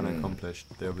they were trying to accomplish,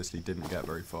 they obviously didn't get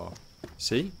very far.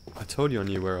 See? I told you I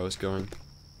knew where I was going.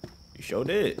 You sure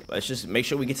did. Let's just make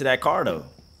sure we get to that car though.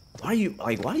 Why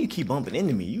do you keep bumping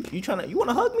into me? You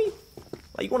wanna hug me?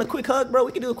 Like, you want a quick hug, bro?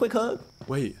 We can do a quick hug.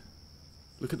 Wait,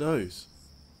 look at those.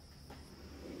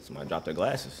 Somebody dropped their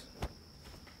glasses.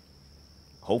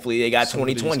 Hopefully they got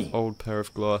Somebody's 20/20. old pair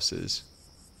of glasses.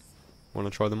 Want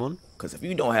to try them on? Cause if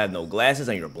you don't have no glasses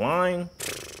and you're blind,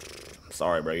 I'm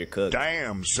sorry, bro. You're cooked.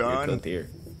 Damn, You're son. cooked here.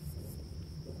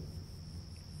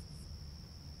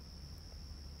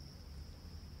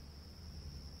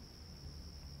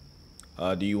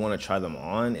 Do you want to try them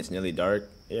on? It's nearly dark.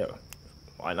 Yeah.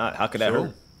 Why not? How could that Sure,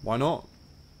 hurt? why not?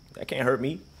 That can't hurt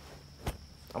me.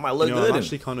 I might look You know, good. I'm in-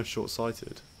 actually kind of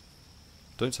short-sighted.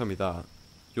 Don't tell me that.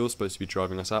 You're supposed to be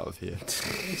driving us out of here.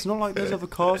 It's not like there's other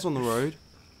cars on the road.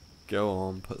 Go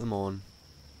on, put them on.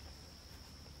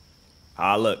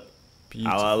 How I look. How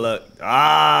Beautiful. I look.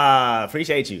 Ah,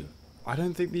 appreciate you. I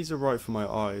don't think these are right for my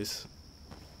eyes.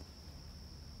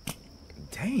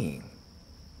 Dang.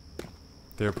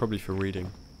 They are probably for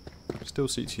reading. Still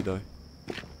suits you though.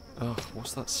 Ugh,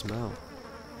 what's that smell?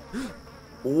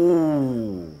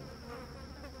 Ooh.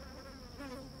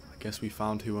 I guess we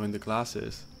found who owned the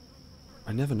glasses.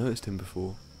 I never noticed him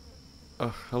before.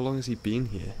 Ugh, how long has he been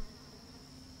here?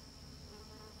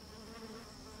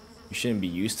 You shouldn't be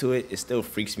used to it. It still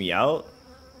freaks me out.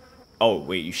 Oh,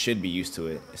 wait, you should be used to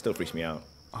it. It still freaks me out.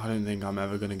 I don't think I'm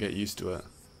ever gonna get used to it.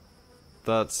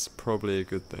 That's probably a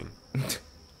good thing.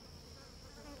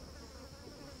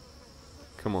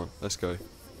 Come on, let's go.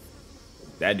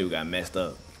 That dude got messed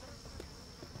up.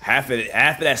 Half of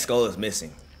that skull is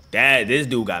missing. This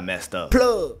dude got messed up.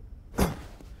 Plug.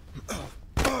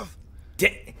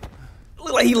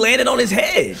 Look like he landed on his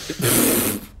head.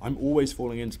 I'm always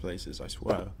falling into places, I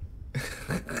swear.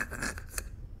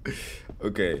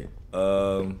 Okay.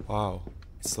 Wow,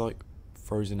 it's like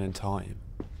frozen in time.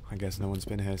 I guess no one's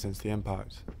been here since the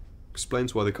impact.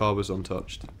 Explains why the car was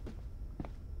untouched.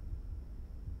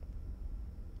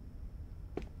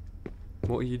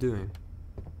 What are you doing?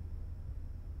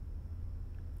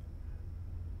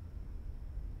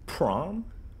 Prom?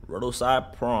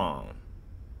 Ruddleside prom.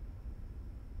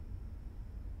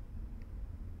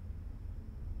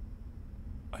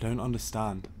 I don't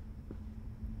understand.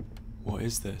 What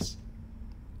is this?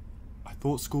 I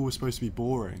thought school was supposed to be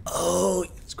boring. Oh,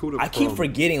 It's called a I keep prom.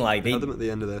 forgetting like They had them at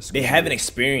the end of their school they haven't year.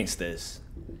 experienced this.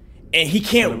 And he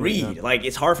can't Celebrate read. their Like,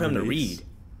 it's hard for him to release. read.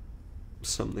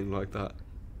 Something like that.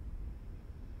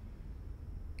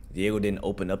 Diego didn't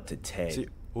open up to Ted. See,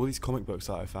 all these comic books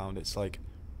that I found, it's like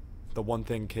the one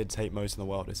thing kids hate most in the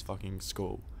world is fucking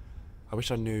school. I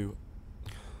wish I knew.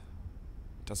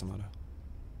 Doesn't matter.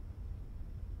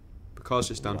 The car's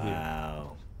just down here.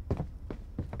 Wow.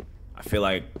 I feel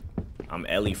like I'm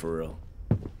Ellie for real.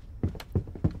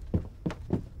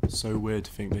 So weird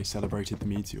to think they celebrated the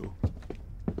meteor.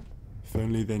 If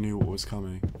only they knew what was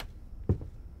coming.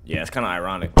 Yeah, it's kind of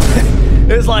ironic.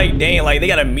 It's like, dang, like they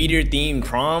got a meteor themed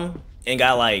prom and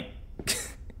got like.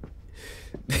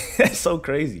 That's so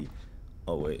crazy.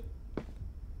 Oh, wait.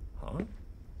 Huh?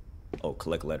 Oh,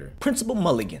 collect letter. Principal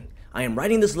Mulligan, I am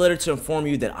writing this letter to inform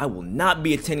you that I will not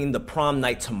be attending the prom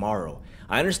night tomorrow.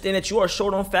 I understand that you are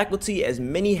short on faculty, as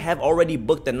many have already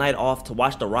booked the night off to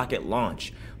watch the rocket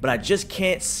launch, but I just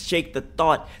can't shake the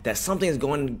thought that something is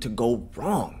going to go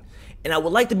wrong, and I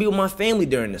would like to be with my family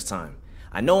during this time.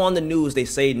 I know on the news they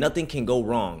say nothing can go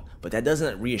wrong, but that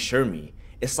doesn't reassure me.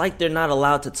 It's like they're not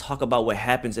allowed to talk about what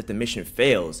happens if the mission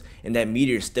fails and that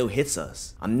meteor still hits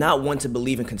us. I'm not one to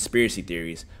believe in conspiracy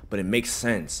theories, but it makes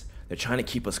sense. They're trying to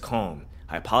keep us calm.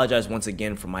 I apologize once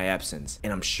again for my absence,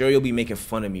 and I'm sure you'll be making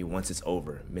fun of me once it's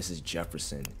over, Mrs.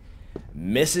 Jefferson.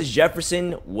 Mrs.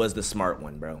 Jefferson was the smart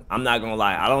one, bro. I'm not gonna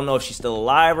lie. I don't know if she's still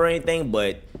alive or anything,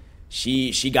 but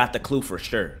she got the clue for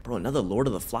sure. Bro, another Lord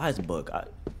of the Flies book.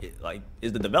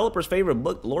 Is the developer's favorite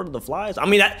book Lord of the Flies? I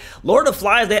mean, Lord of the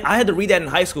Flies, I had to read that in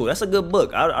high school. That's a good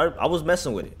book. I was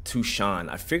messing with it. To Sean,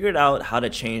 I figured out how to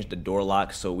change the door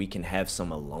lock so we can have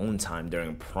some alone time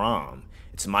during prom.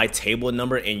 It's my table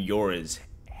number and yours.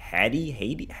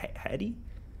 Hattie?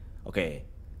 Okay.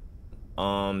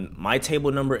 My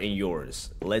table number and yours.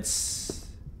 Well, let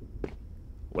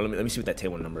me see what that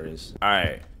table number is. All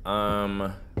right.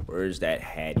 Where's that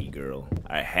Hattie girl? All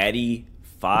right, Hattie,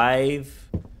 5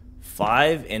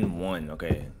 and 1.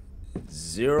 Okay.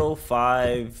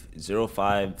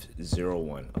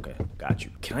 050501. Okay, got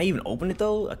you. Can I even open it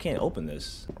though? I can't open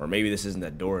this. Or maybe this isn't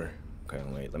that door. Okay,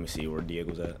 wait, let me see where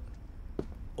Diego's at.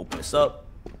 Open this up.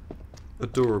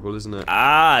 Adorable, isn't it?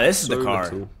 Ah, this is the car.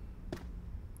 Little.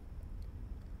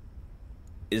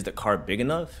 Is the car big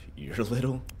enough? You're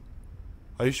little.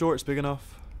 Are you sure it's big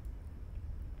enough?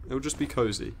 It'll just be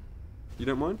cozy. You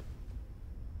don't mind?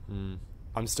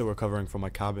 I'm still recovering from my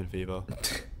cabin fever.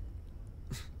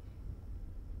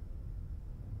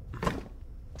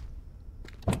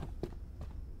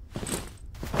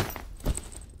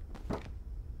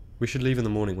 We should leave in the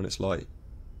morning when it's light.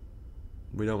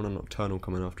 We don't want a nocturnal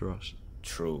coming after us.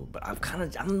 True, but I'm a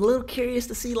little curious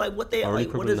to see like what they Our only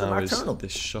like. What problem is a now is nocturnal?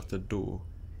 this shuttered door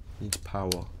needs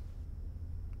power.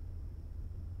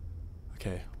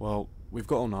 Okay, well, we've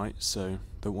got all night, so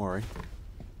don't worry.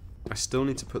 I still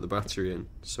need to put the battery in,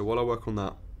 so while I work on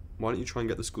that, why don't you try and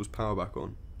get the school's power back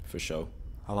on? For sure.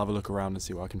 I'll have a look around and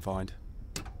see what I can find.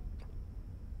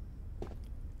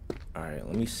 Alright,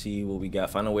 let me see what we got.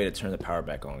 Find a way to turn the power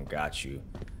back on. Got you.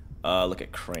 Look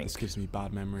at Crank. This gives me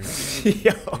bad memories.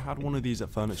 Yo. I had one of these at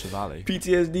Furniture Valley.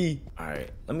 PTSD.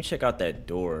 Alright, let me check out that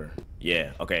door.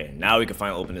 Yeah, okay. Now we can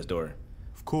finally open this door.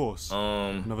 Of course.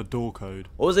 Another door code.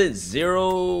 What was it?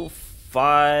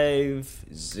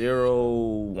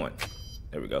 0501.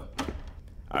 There we go.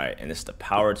 Alright, and it's the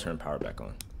power. Turn power back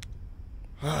on.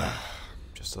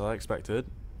 Just as I expected.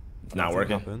 It's not Nothing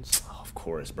working. happens. Oh, of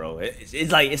course, bro.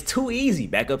 It's like, it's too easy.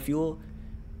 Backup fuel.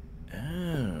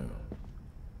 Oh.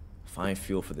 Find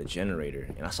fuel for the generator.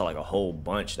 And I saw like a whole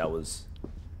bunch that was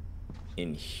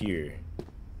in here.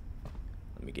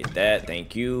 Let me get that.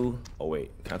 Thank you. Oh,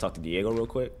 wait. Can I talk to Diego real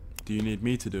quick? Do you need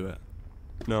me to do it?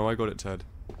 No, I got it, Ted.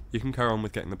 You can carry on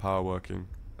with getting the power working.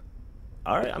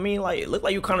 Alright, I mean, like, it looked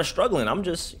like you're kind of struggling. I'm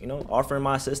just, you know, offering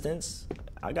my assistance.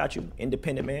 I got you.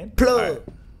 Independent man. Plug. Right.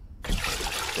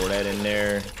 Throw that in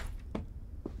there.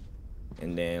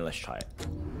 And then let's try it.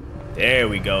 There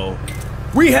we go.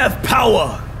 We have power!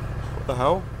 What the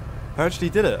hell? I actually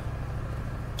did it.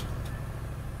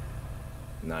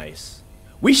 Nice.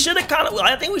 We should have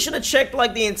I think we should have checked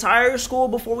like the entire school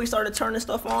before we started turning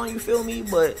stuff on, you feel me?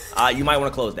 But you might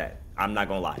want to close that. I'm not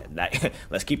gonna lie.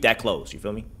 Let's keep that closed, you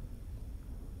feel me?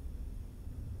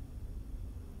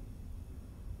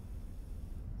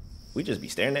 We just be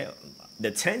staring at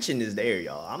the tension is there,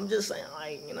 y'all. I'm just saying,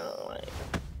 like, you know, like,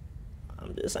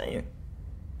 I'm just saying.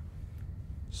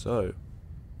 So,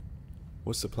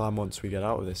 what's the plan once we get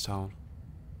out of this town?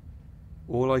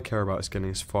 All I care about is getting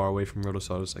as far away from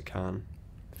Ruddleside as I can.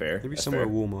 Fair. Maybe That's somewhere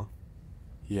fair. warmer.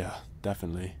 Yeah,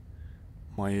 definitely.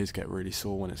 My ears get really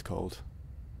sore when it's cold.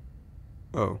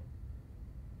 Oh.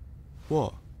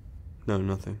 What? No,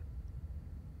 nothing.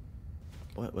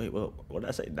 What did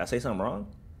I say? Did I say something wrong?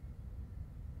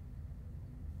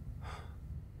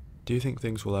 Do you think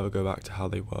things will ever go back to how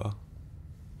they were?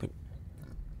 Like,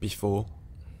 before?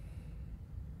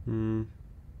 I don't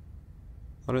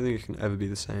think it can ever be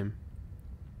the same.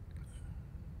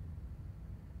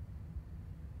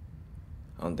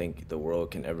 I don't think the world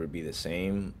can ever be the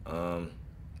same.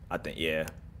 I think, yeah.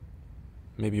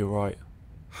 Maybe you're right.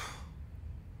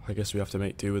 I guess we have to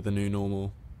make do with the new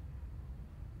normal.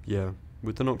 Yeah,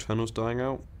 with the Nocturnals dying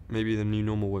out, maybe the new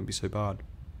normal won't be so bad.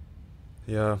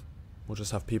 Yeah, we'll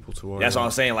just have people to worry That's about. what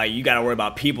I'm saying. Like, you gotta worry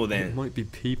about people It then. might be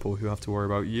people who have to worry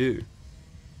about you.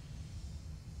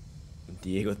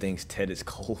 Diego thinks Ted is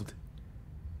cold.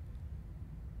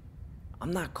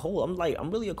 I'm not cold.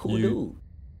 I'm really a cool You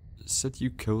dude. said you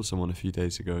killed someone a few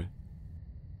days ago.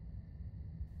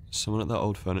 Someone at that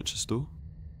old furniture store?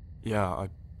 Yeah,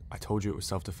 I told you it was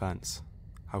self-defense.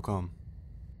 How come?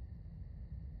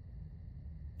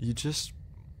 You just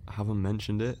haven't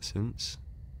mentioned it since.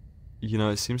 You know,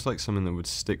 it seems like something that would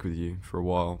stick with you for a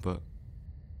while, but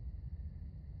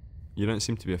you don't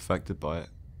seem to be affected by it.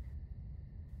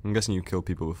 I'm guessing you killed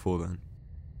people before then.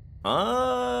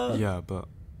 Yeah, but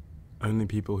only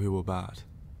people who were bad.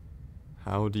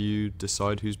 How do you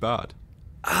decide who's bad?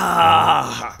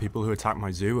 People who attacked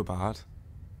my zoo were bad.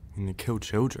 And they killed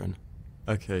children.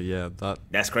 Okay, yeah,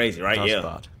 That's crazy, right? that's Yeah.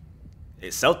 bad.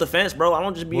 It's self-defense, bro. I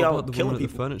don't just be What out about the killing woman at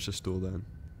the people. furniture store then?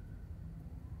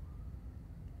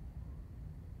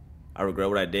 I regret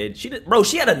what I did. Bro,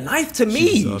 she had a knife to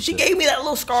me. deserved She it. gave me that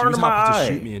little scar She was under my happy eye.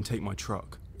 to shoot me and take my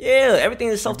truck. Yeah, everything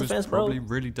is She was self-defense, bro. probably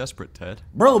really desperate, Ted.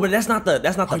 Bro, but that's not the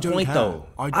I don't point care. though.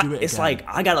 I'd do it It's again. like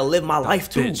I gotta live my life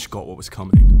too. Bitch got what was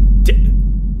coming.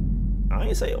 I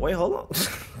ain't say it. Wait, hold on.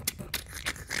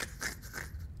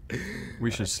 We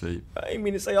should sleep. I ain't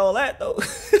mean to say all that though.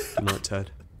 Good night,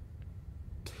 Ted.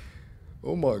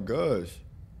 Oh my gosh.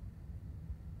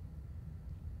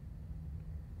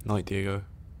 Night, Diego.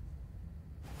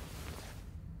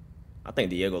 I think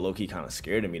Diego low-key kind of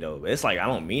scared of me though. But it's like I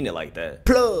don't mean it like that.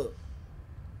 Plug.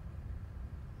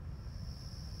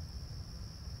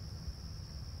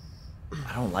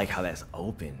 I don't like how that's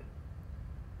open.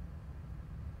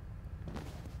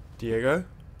 Diego?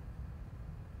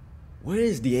 Where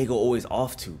is Diego always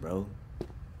off to, bro?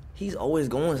 He's always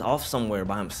going off somewhere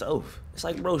by himself. It's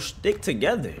like, bro, stick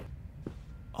together.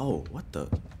 Oh, what the?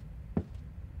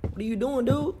 What are you doing,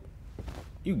 dude?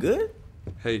 You good?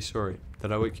 Hey, sorry.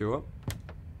 Did I wake you up?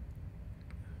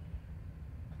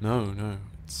 No,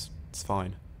 it's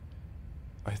fine.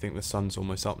 I think the sun's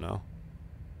almost up now.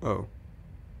 Oh.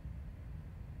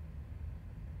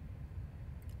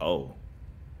 Oh.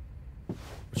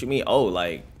 What you mean, oh,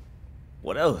 like,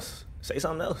 what else? Say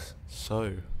something else.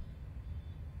 So,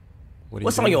 what are you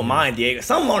What's on doing your here? mind, Diego?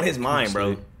 Something on his mind,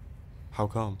 bro. Sleep. How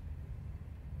come?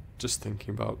 Just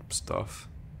thinking about stuff.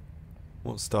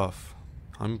 What stuff?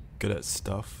 I'm good at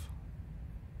stuff.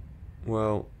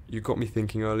 Well, you got me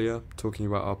thinking earlier, talking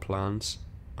about our plans.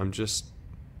 I'm just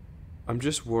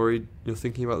worried you're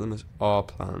thinking about them as our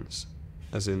plans,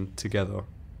 as in together.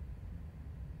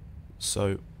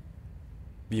 So,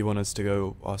 you want us to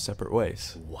go our separate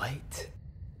ways? What?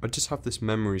 I just have this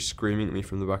memory screaming at me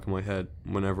from the back of my head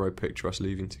whenever I picture us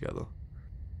leaving together.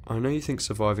 I know you think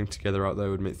surviving together out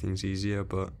there would make things easier,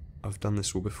 but I've done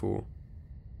this all before.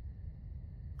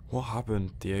 What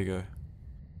happened, Diego?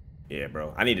 Yeah,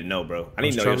 bro. I need to know, bro. I I need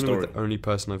was to know your traveling story. with the only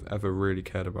person I've ever really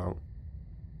cared about.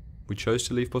 We chose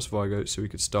to leave Vigo so we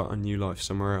could start a new life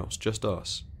somewhere else, just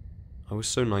us. I was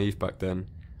so naive back then,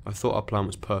 I thought our plan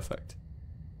was perfect.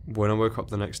 When I woke up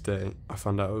the next day, I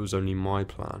found out it was only my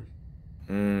plan.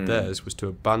 Theirs was to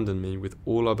abandon me with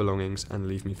all our belongings and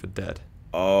leave me for dead.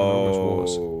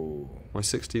 Oh. My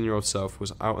 16-year-old self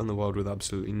was out in the world with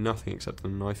absolutely nothing except a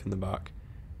knife in the back.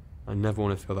 I never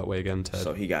want to feel that way again, Ted.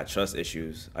 So he got trust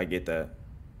issues. I get that.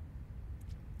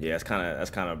 Yeah, that's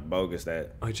kind of bogus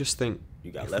that I just think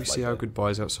you got if left we see like our that.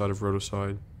 goodbyes outside of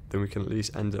Ruddleside, then we can at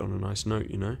least end it on a nice note,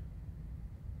 you know?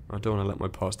 I don't want to let my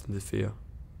past interfere.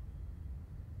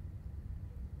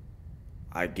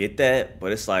 I get that,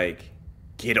 but it's like,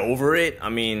 get over it. I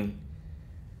mean,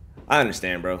 I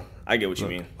understand, bro. I get what you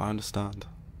Look, mean. I understand.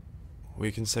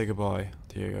 We can say goodbye,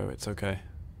 Diego. It's okay.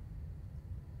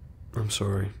 I'm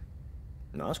sorry.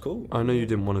 No, it's cool. I know you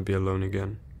didn't want to be alone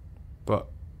again, but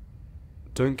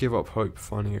don't give up hope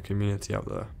finding a community out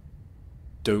there.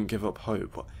 Don't give up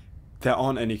hope. There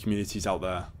aren't any communities out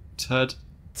there. Ted,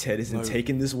 Ted isn't No.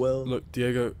 taking this well. Look,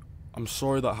 Diego, I'm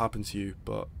sorry that happened to you,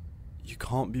 but you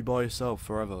can't be by yourself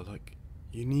forever. Like,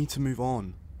 you need to move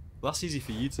on. that's easy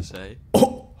for you to say.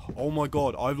 Oh my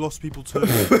god, I've lost people too.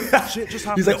 Shit just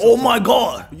happened. He's like, oh my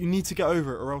god. But you need to get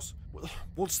over it, or else,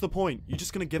 what's the point? You're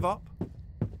just gonna give up?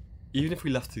 Even if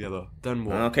we left together, then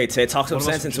what? Okay, Ted, talk some One of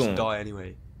us sense would into just him. die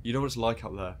anyway. You know what it's like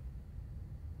out there.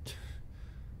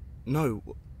 No.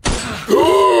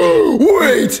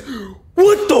 Wait!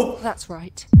 What the? That's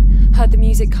right. Heard the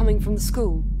music coming from the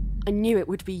school. I knew it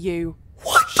would be you.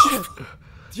 What the?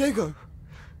 Diego,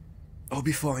 I'll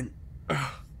be fine.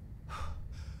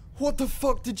 what the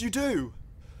fuck did you do?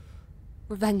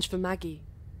 Revenge for Maggie.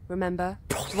 Remember?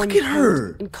 Bro, The one look you at her.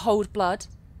 killed in cold blood?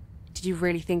 Did you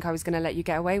really think I was going to let you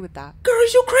get away with that? Girl,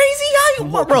 you crazy? How you,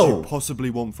 What could you bro? possibly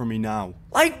want from me now?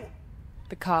 Like,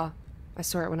 The car. I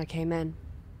saw it when I came in.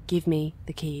 Give me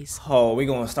the keys. oh, we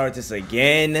gonna start this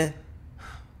again?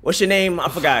 What's your name? I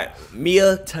forgot.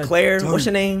 Mia, Claire. What's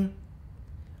your name?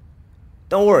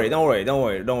 Don't worry. Hold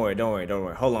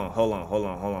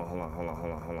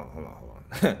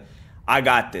on. I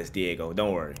got this, Diego.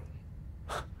 Don't worry.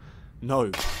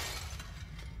 No.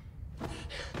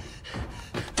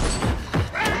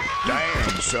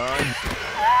 Damn, son.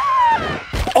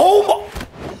 Oh my.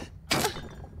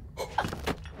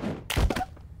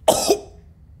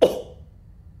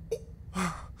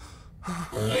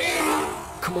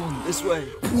 Come on, this way.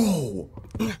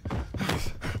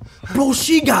 Bro,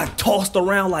 she got tossed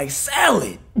around like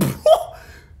salad.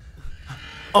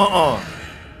 Nah,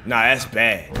 that's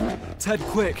bad. Ted,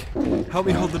 quick. Help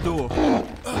me hold the door.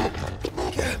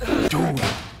 Dude.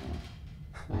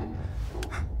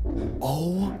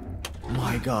 Oh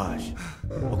my gosh.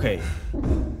 Okay.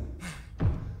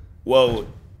 Well,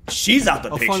 she's out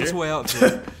the picture. I'll find us a way out of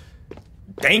here.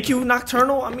 Thank you,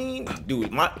 Nocturnal. I mean,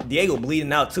 dude, my Diego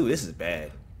bleeding out too. This is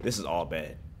bad. This is all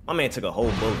bad. My man took a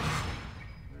whole bullet.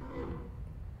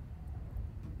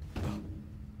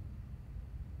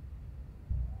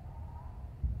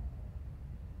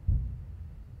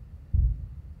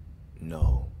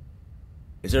 No.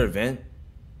 Is there a vent?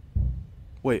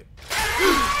 Wait.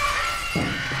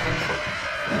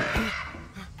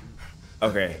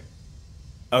 Okay.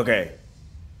 Okay.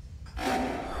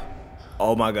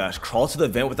 Oh my gosh. Crawl to the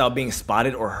vent without being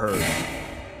spotted or heard.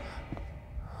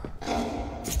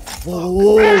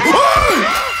 Whoa.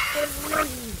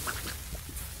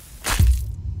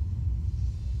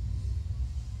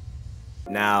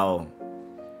 Now,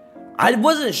 I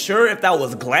wasn't sure if that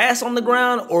was glass on the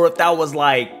ground or if that was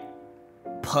like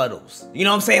puddles. You know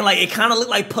what I'm saying? Like, it kind of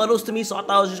looked like puddles to me, so I thought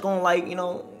I was just gonna, like, you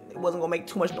know, it wasn't gonna make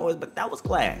too much noise, but that was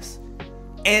glass.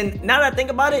 And now that I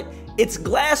think about it, it's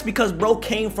glass because bro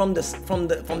came from the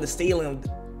ceiling.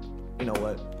 You know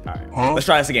what? All right, let's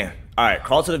try this again. All right,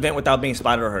 crawl to the vent without being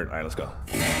spotted or heard. All right, let's go.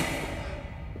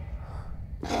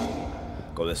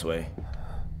 Go this way.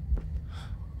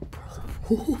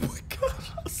 Oh my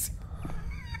gosh.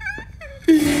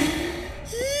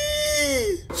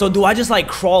 So do I just like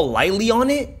crawl lightly on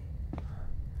it?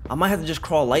 I might have to just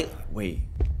crawl light. Wait.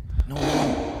 No.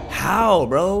 How,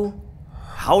 bro?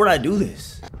 How would I do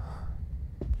this?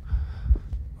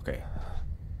 Okay.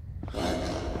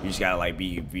 You just gotta like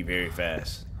be very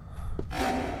fast.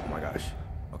 Oh my gosh.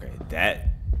 Okay, that.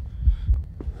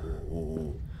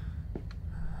 Ooh.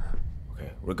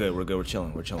 Okay, we're good. We're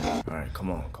chilling. All right,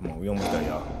 come on. We almost there,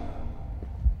 y'all.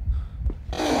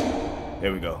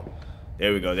 There we go.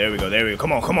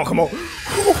 Come on.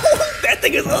 That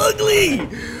thing is ugly.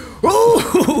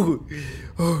 Ooh.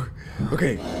 Oh.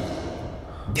 Okay.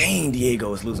 Dang,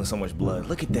 Diego is losing so much blood.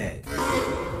 Look at that.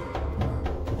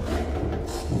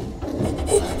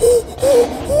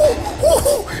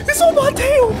 It's on my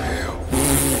tail.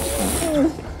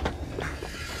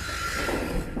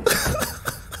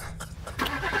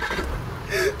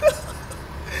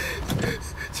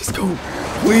 Just go,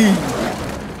 please.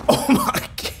 Oh my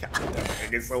god, that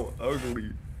thing is so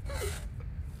ugly.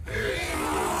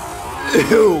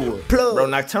 Ew. Bro,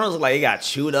 Nocturnals look like it got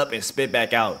chewed up and spit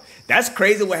back out. That's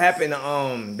crazy what happened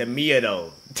to the Mia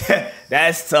though.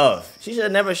 That's tough. She should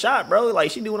have never shot, bro.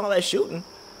 Like, she doing all that shooting.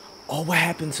 Oh, what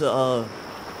happened to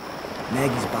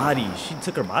Maggie's body? She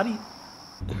took her body?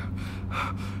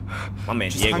 My man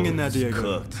Just Diego hang in there, Diego.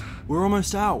 Cooked. We're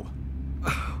almost out.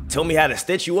 Tell me how to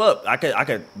stitch you up. I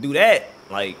could do that.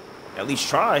 Like, at least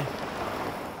try.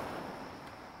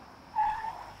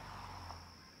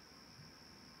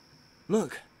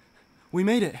 Look, we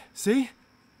made it. See?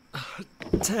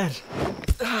 Ted.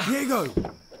 Diego.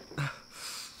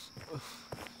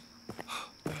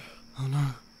 Oh no.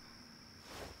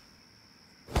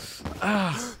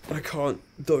 I can't.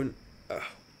 Don't.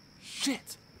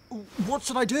 Shit. What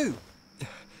should I do?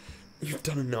 You've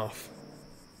done enough.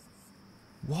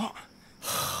 What?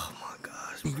 Oh my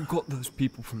gosh. You got those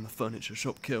people from the furniture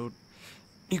shop killed.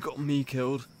 You got me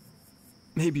killed.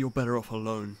 Maybe you're better off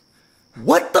alone.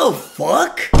 What the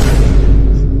fuck?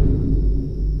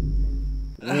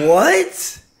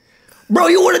 What? Bro,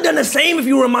 you would have done the same if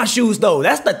you were in my shoes, though.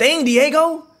 That's the thing,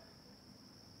 Diego.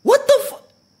 What the fuck?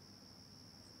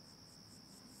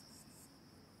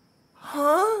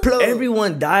 Huh?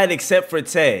 Everyone died except for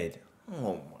Ted.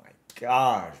 Oh my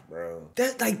gosh, bro.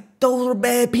 That's like, those were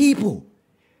bad people.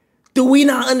 Do we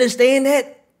not understand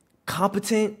that?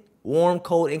 Competent, warm,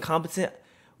 cold, incompetent.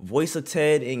 Voice of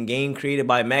Ted in game created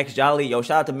by Max Jolly. Yo,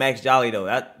 shout out to Max Jolly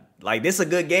though. Like, this is a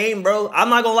good game, bro. I'm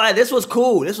not gonna lie, this was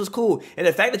cool. And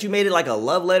the fact that you made it like a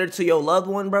love letter to your loved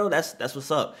one, bro, that's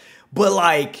what's up. But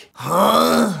like,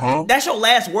 huh? That's your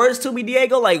last words to me,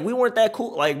 Diego? Like, we weren't that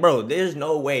cool. Like, bro, there's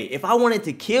no way. If I wanted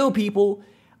to kill people,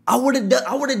 I would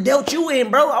have dealt you in,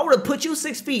 bro. I would have put you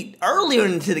 6 feet earlier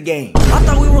into the game. I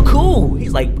thought we were cool.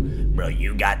 He's like, bro,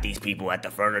 you got these people at the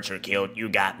furniture killed. You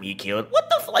got me killed. What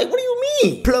the like? What do you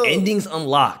mean? Endings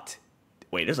unlocked.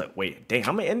 Wait, there's like, wait, dang,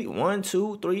 how many endings? 1,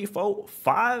 2, 3, 4,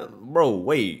 5? Bro,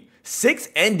 wait. 6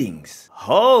 endings.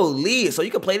 Holy, so you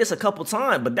can play this a couple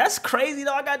times, but that's crazy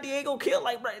though. I got Diego killed.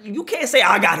 Like, bro, you can't say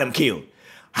I got him killed.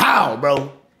 How,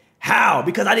 bro? How?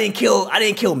 Because I didn't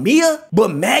kill Mia,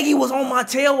 but Maggie was on my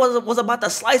tail, was about to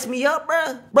slice me up,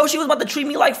 bro. Bro, she was about to treat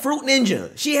me like Fruit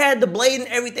Ninja. She had the blade and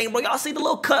everything, bro. Y'all see the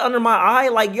little cut under my eye?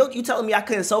 Like, yo, you telling me I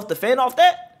couldn't self-defend off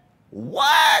that?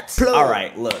 What? All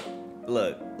right, look.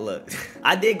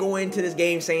 I did go into this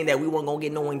game saying that we weren't gonna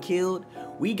get no one killed.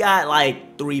 We got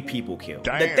like 3 people killed.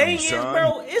 Damn, the thing son. is,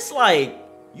 bro, it's like,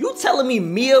 you telling me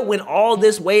Mia went all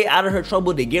this way out of her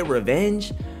trouble to get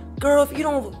revenge? Girl, if you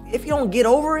don't get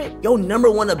over it, your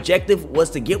 #1 objective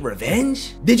was to get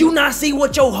revenge? Did you not see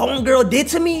what your homegirl did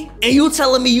to me? And you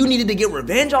telling me you needed to get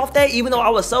revenge off that even though I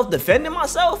was self-defending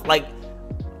myself? Like,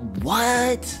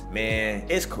 what? Man,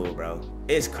 it's cool, bro.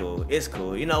 It's cool. It's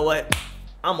cool. You know what?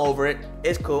 I'm over it.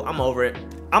 It's cool. I'm over it.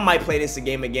 I might play this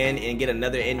game again and get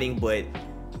another ending, but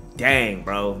dang,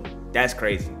 bro. That's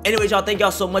crazy. Anyways, y'all, thank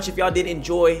y'all so much. If y'all did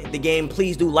enjoy the game,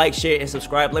 please do like, share, and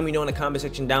subscribe. Let me know in the comment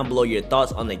section down below your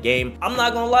thoughts on the game. I'm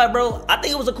not gonna lie, bro. I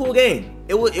think it was a cool game.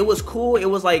 It was cool. It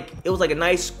was like a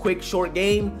nice, quick, short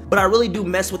game. But I really do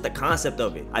mess with the concept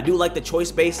of it. I do like the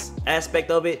choice-based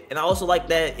aspect of it, and I also like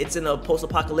that it's in a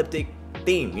post-apocalyptic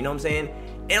theme. You know what I'm saying?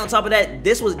 And on top of that,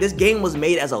 this game was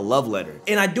made as a love letter.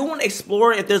 And I do want to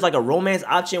explore if there's like a romance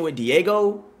option with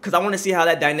Diego, because I want to see how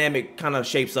that dynamic kind of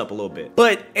shapes up a little bit.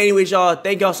 But anyways, y'all,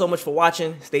 thank y'all so much for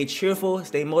watching. Stay cheerful,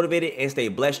 stay motivated, and stay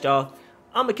blessed, y'all.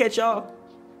 I'm going to catch y'all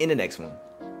in the next one.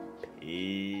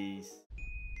 Peace.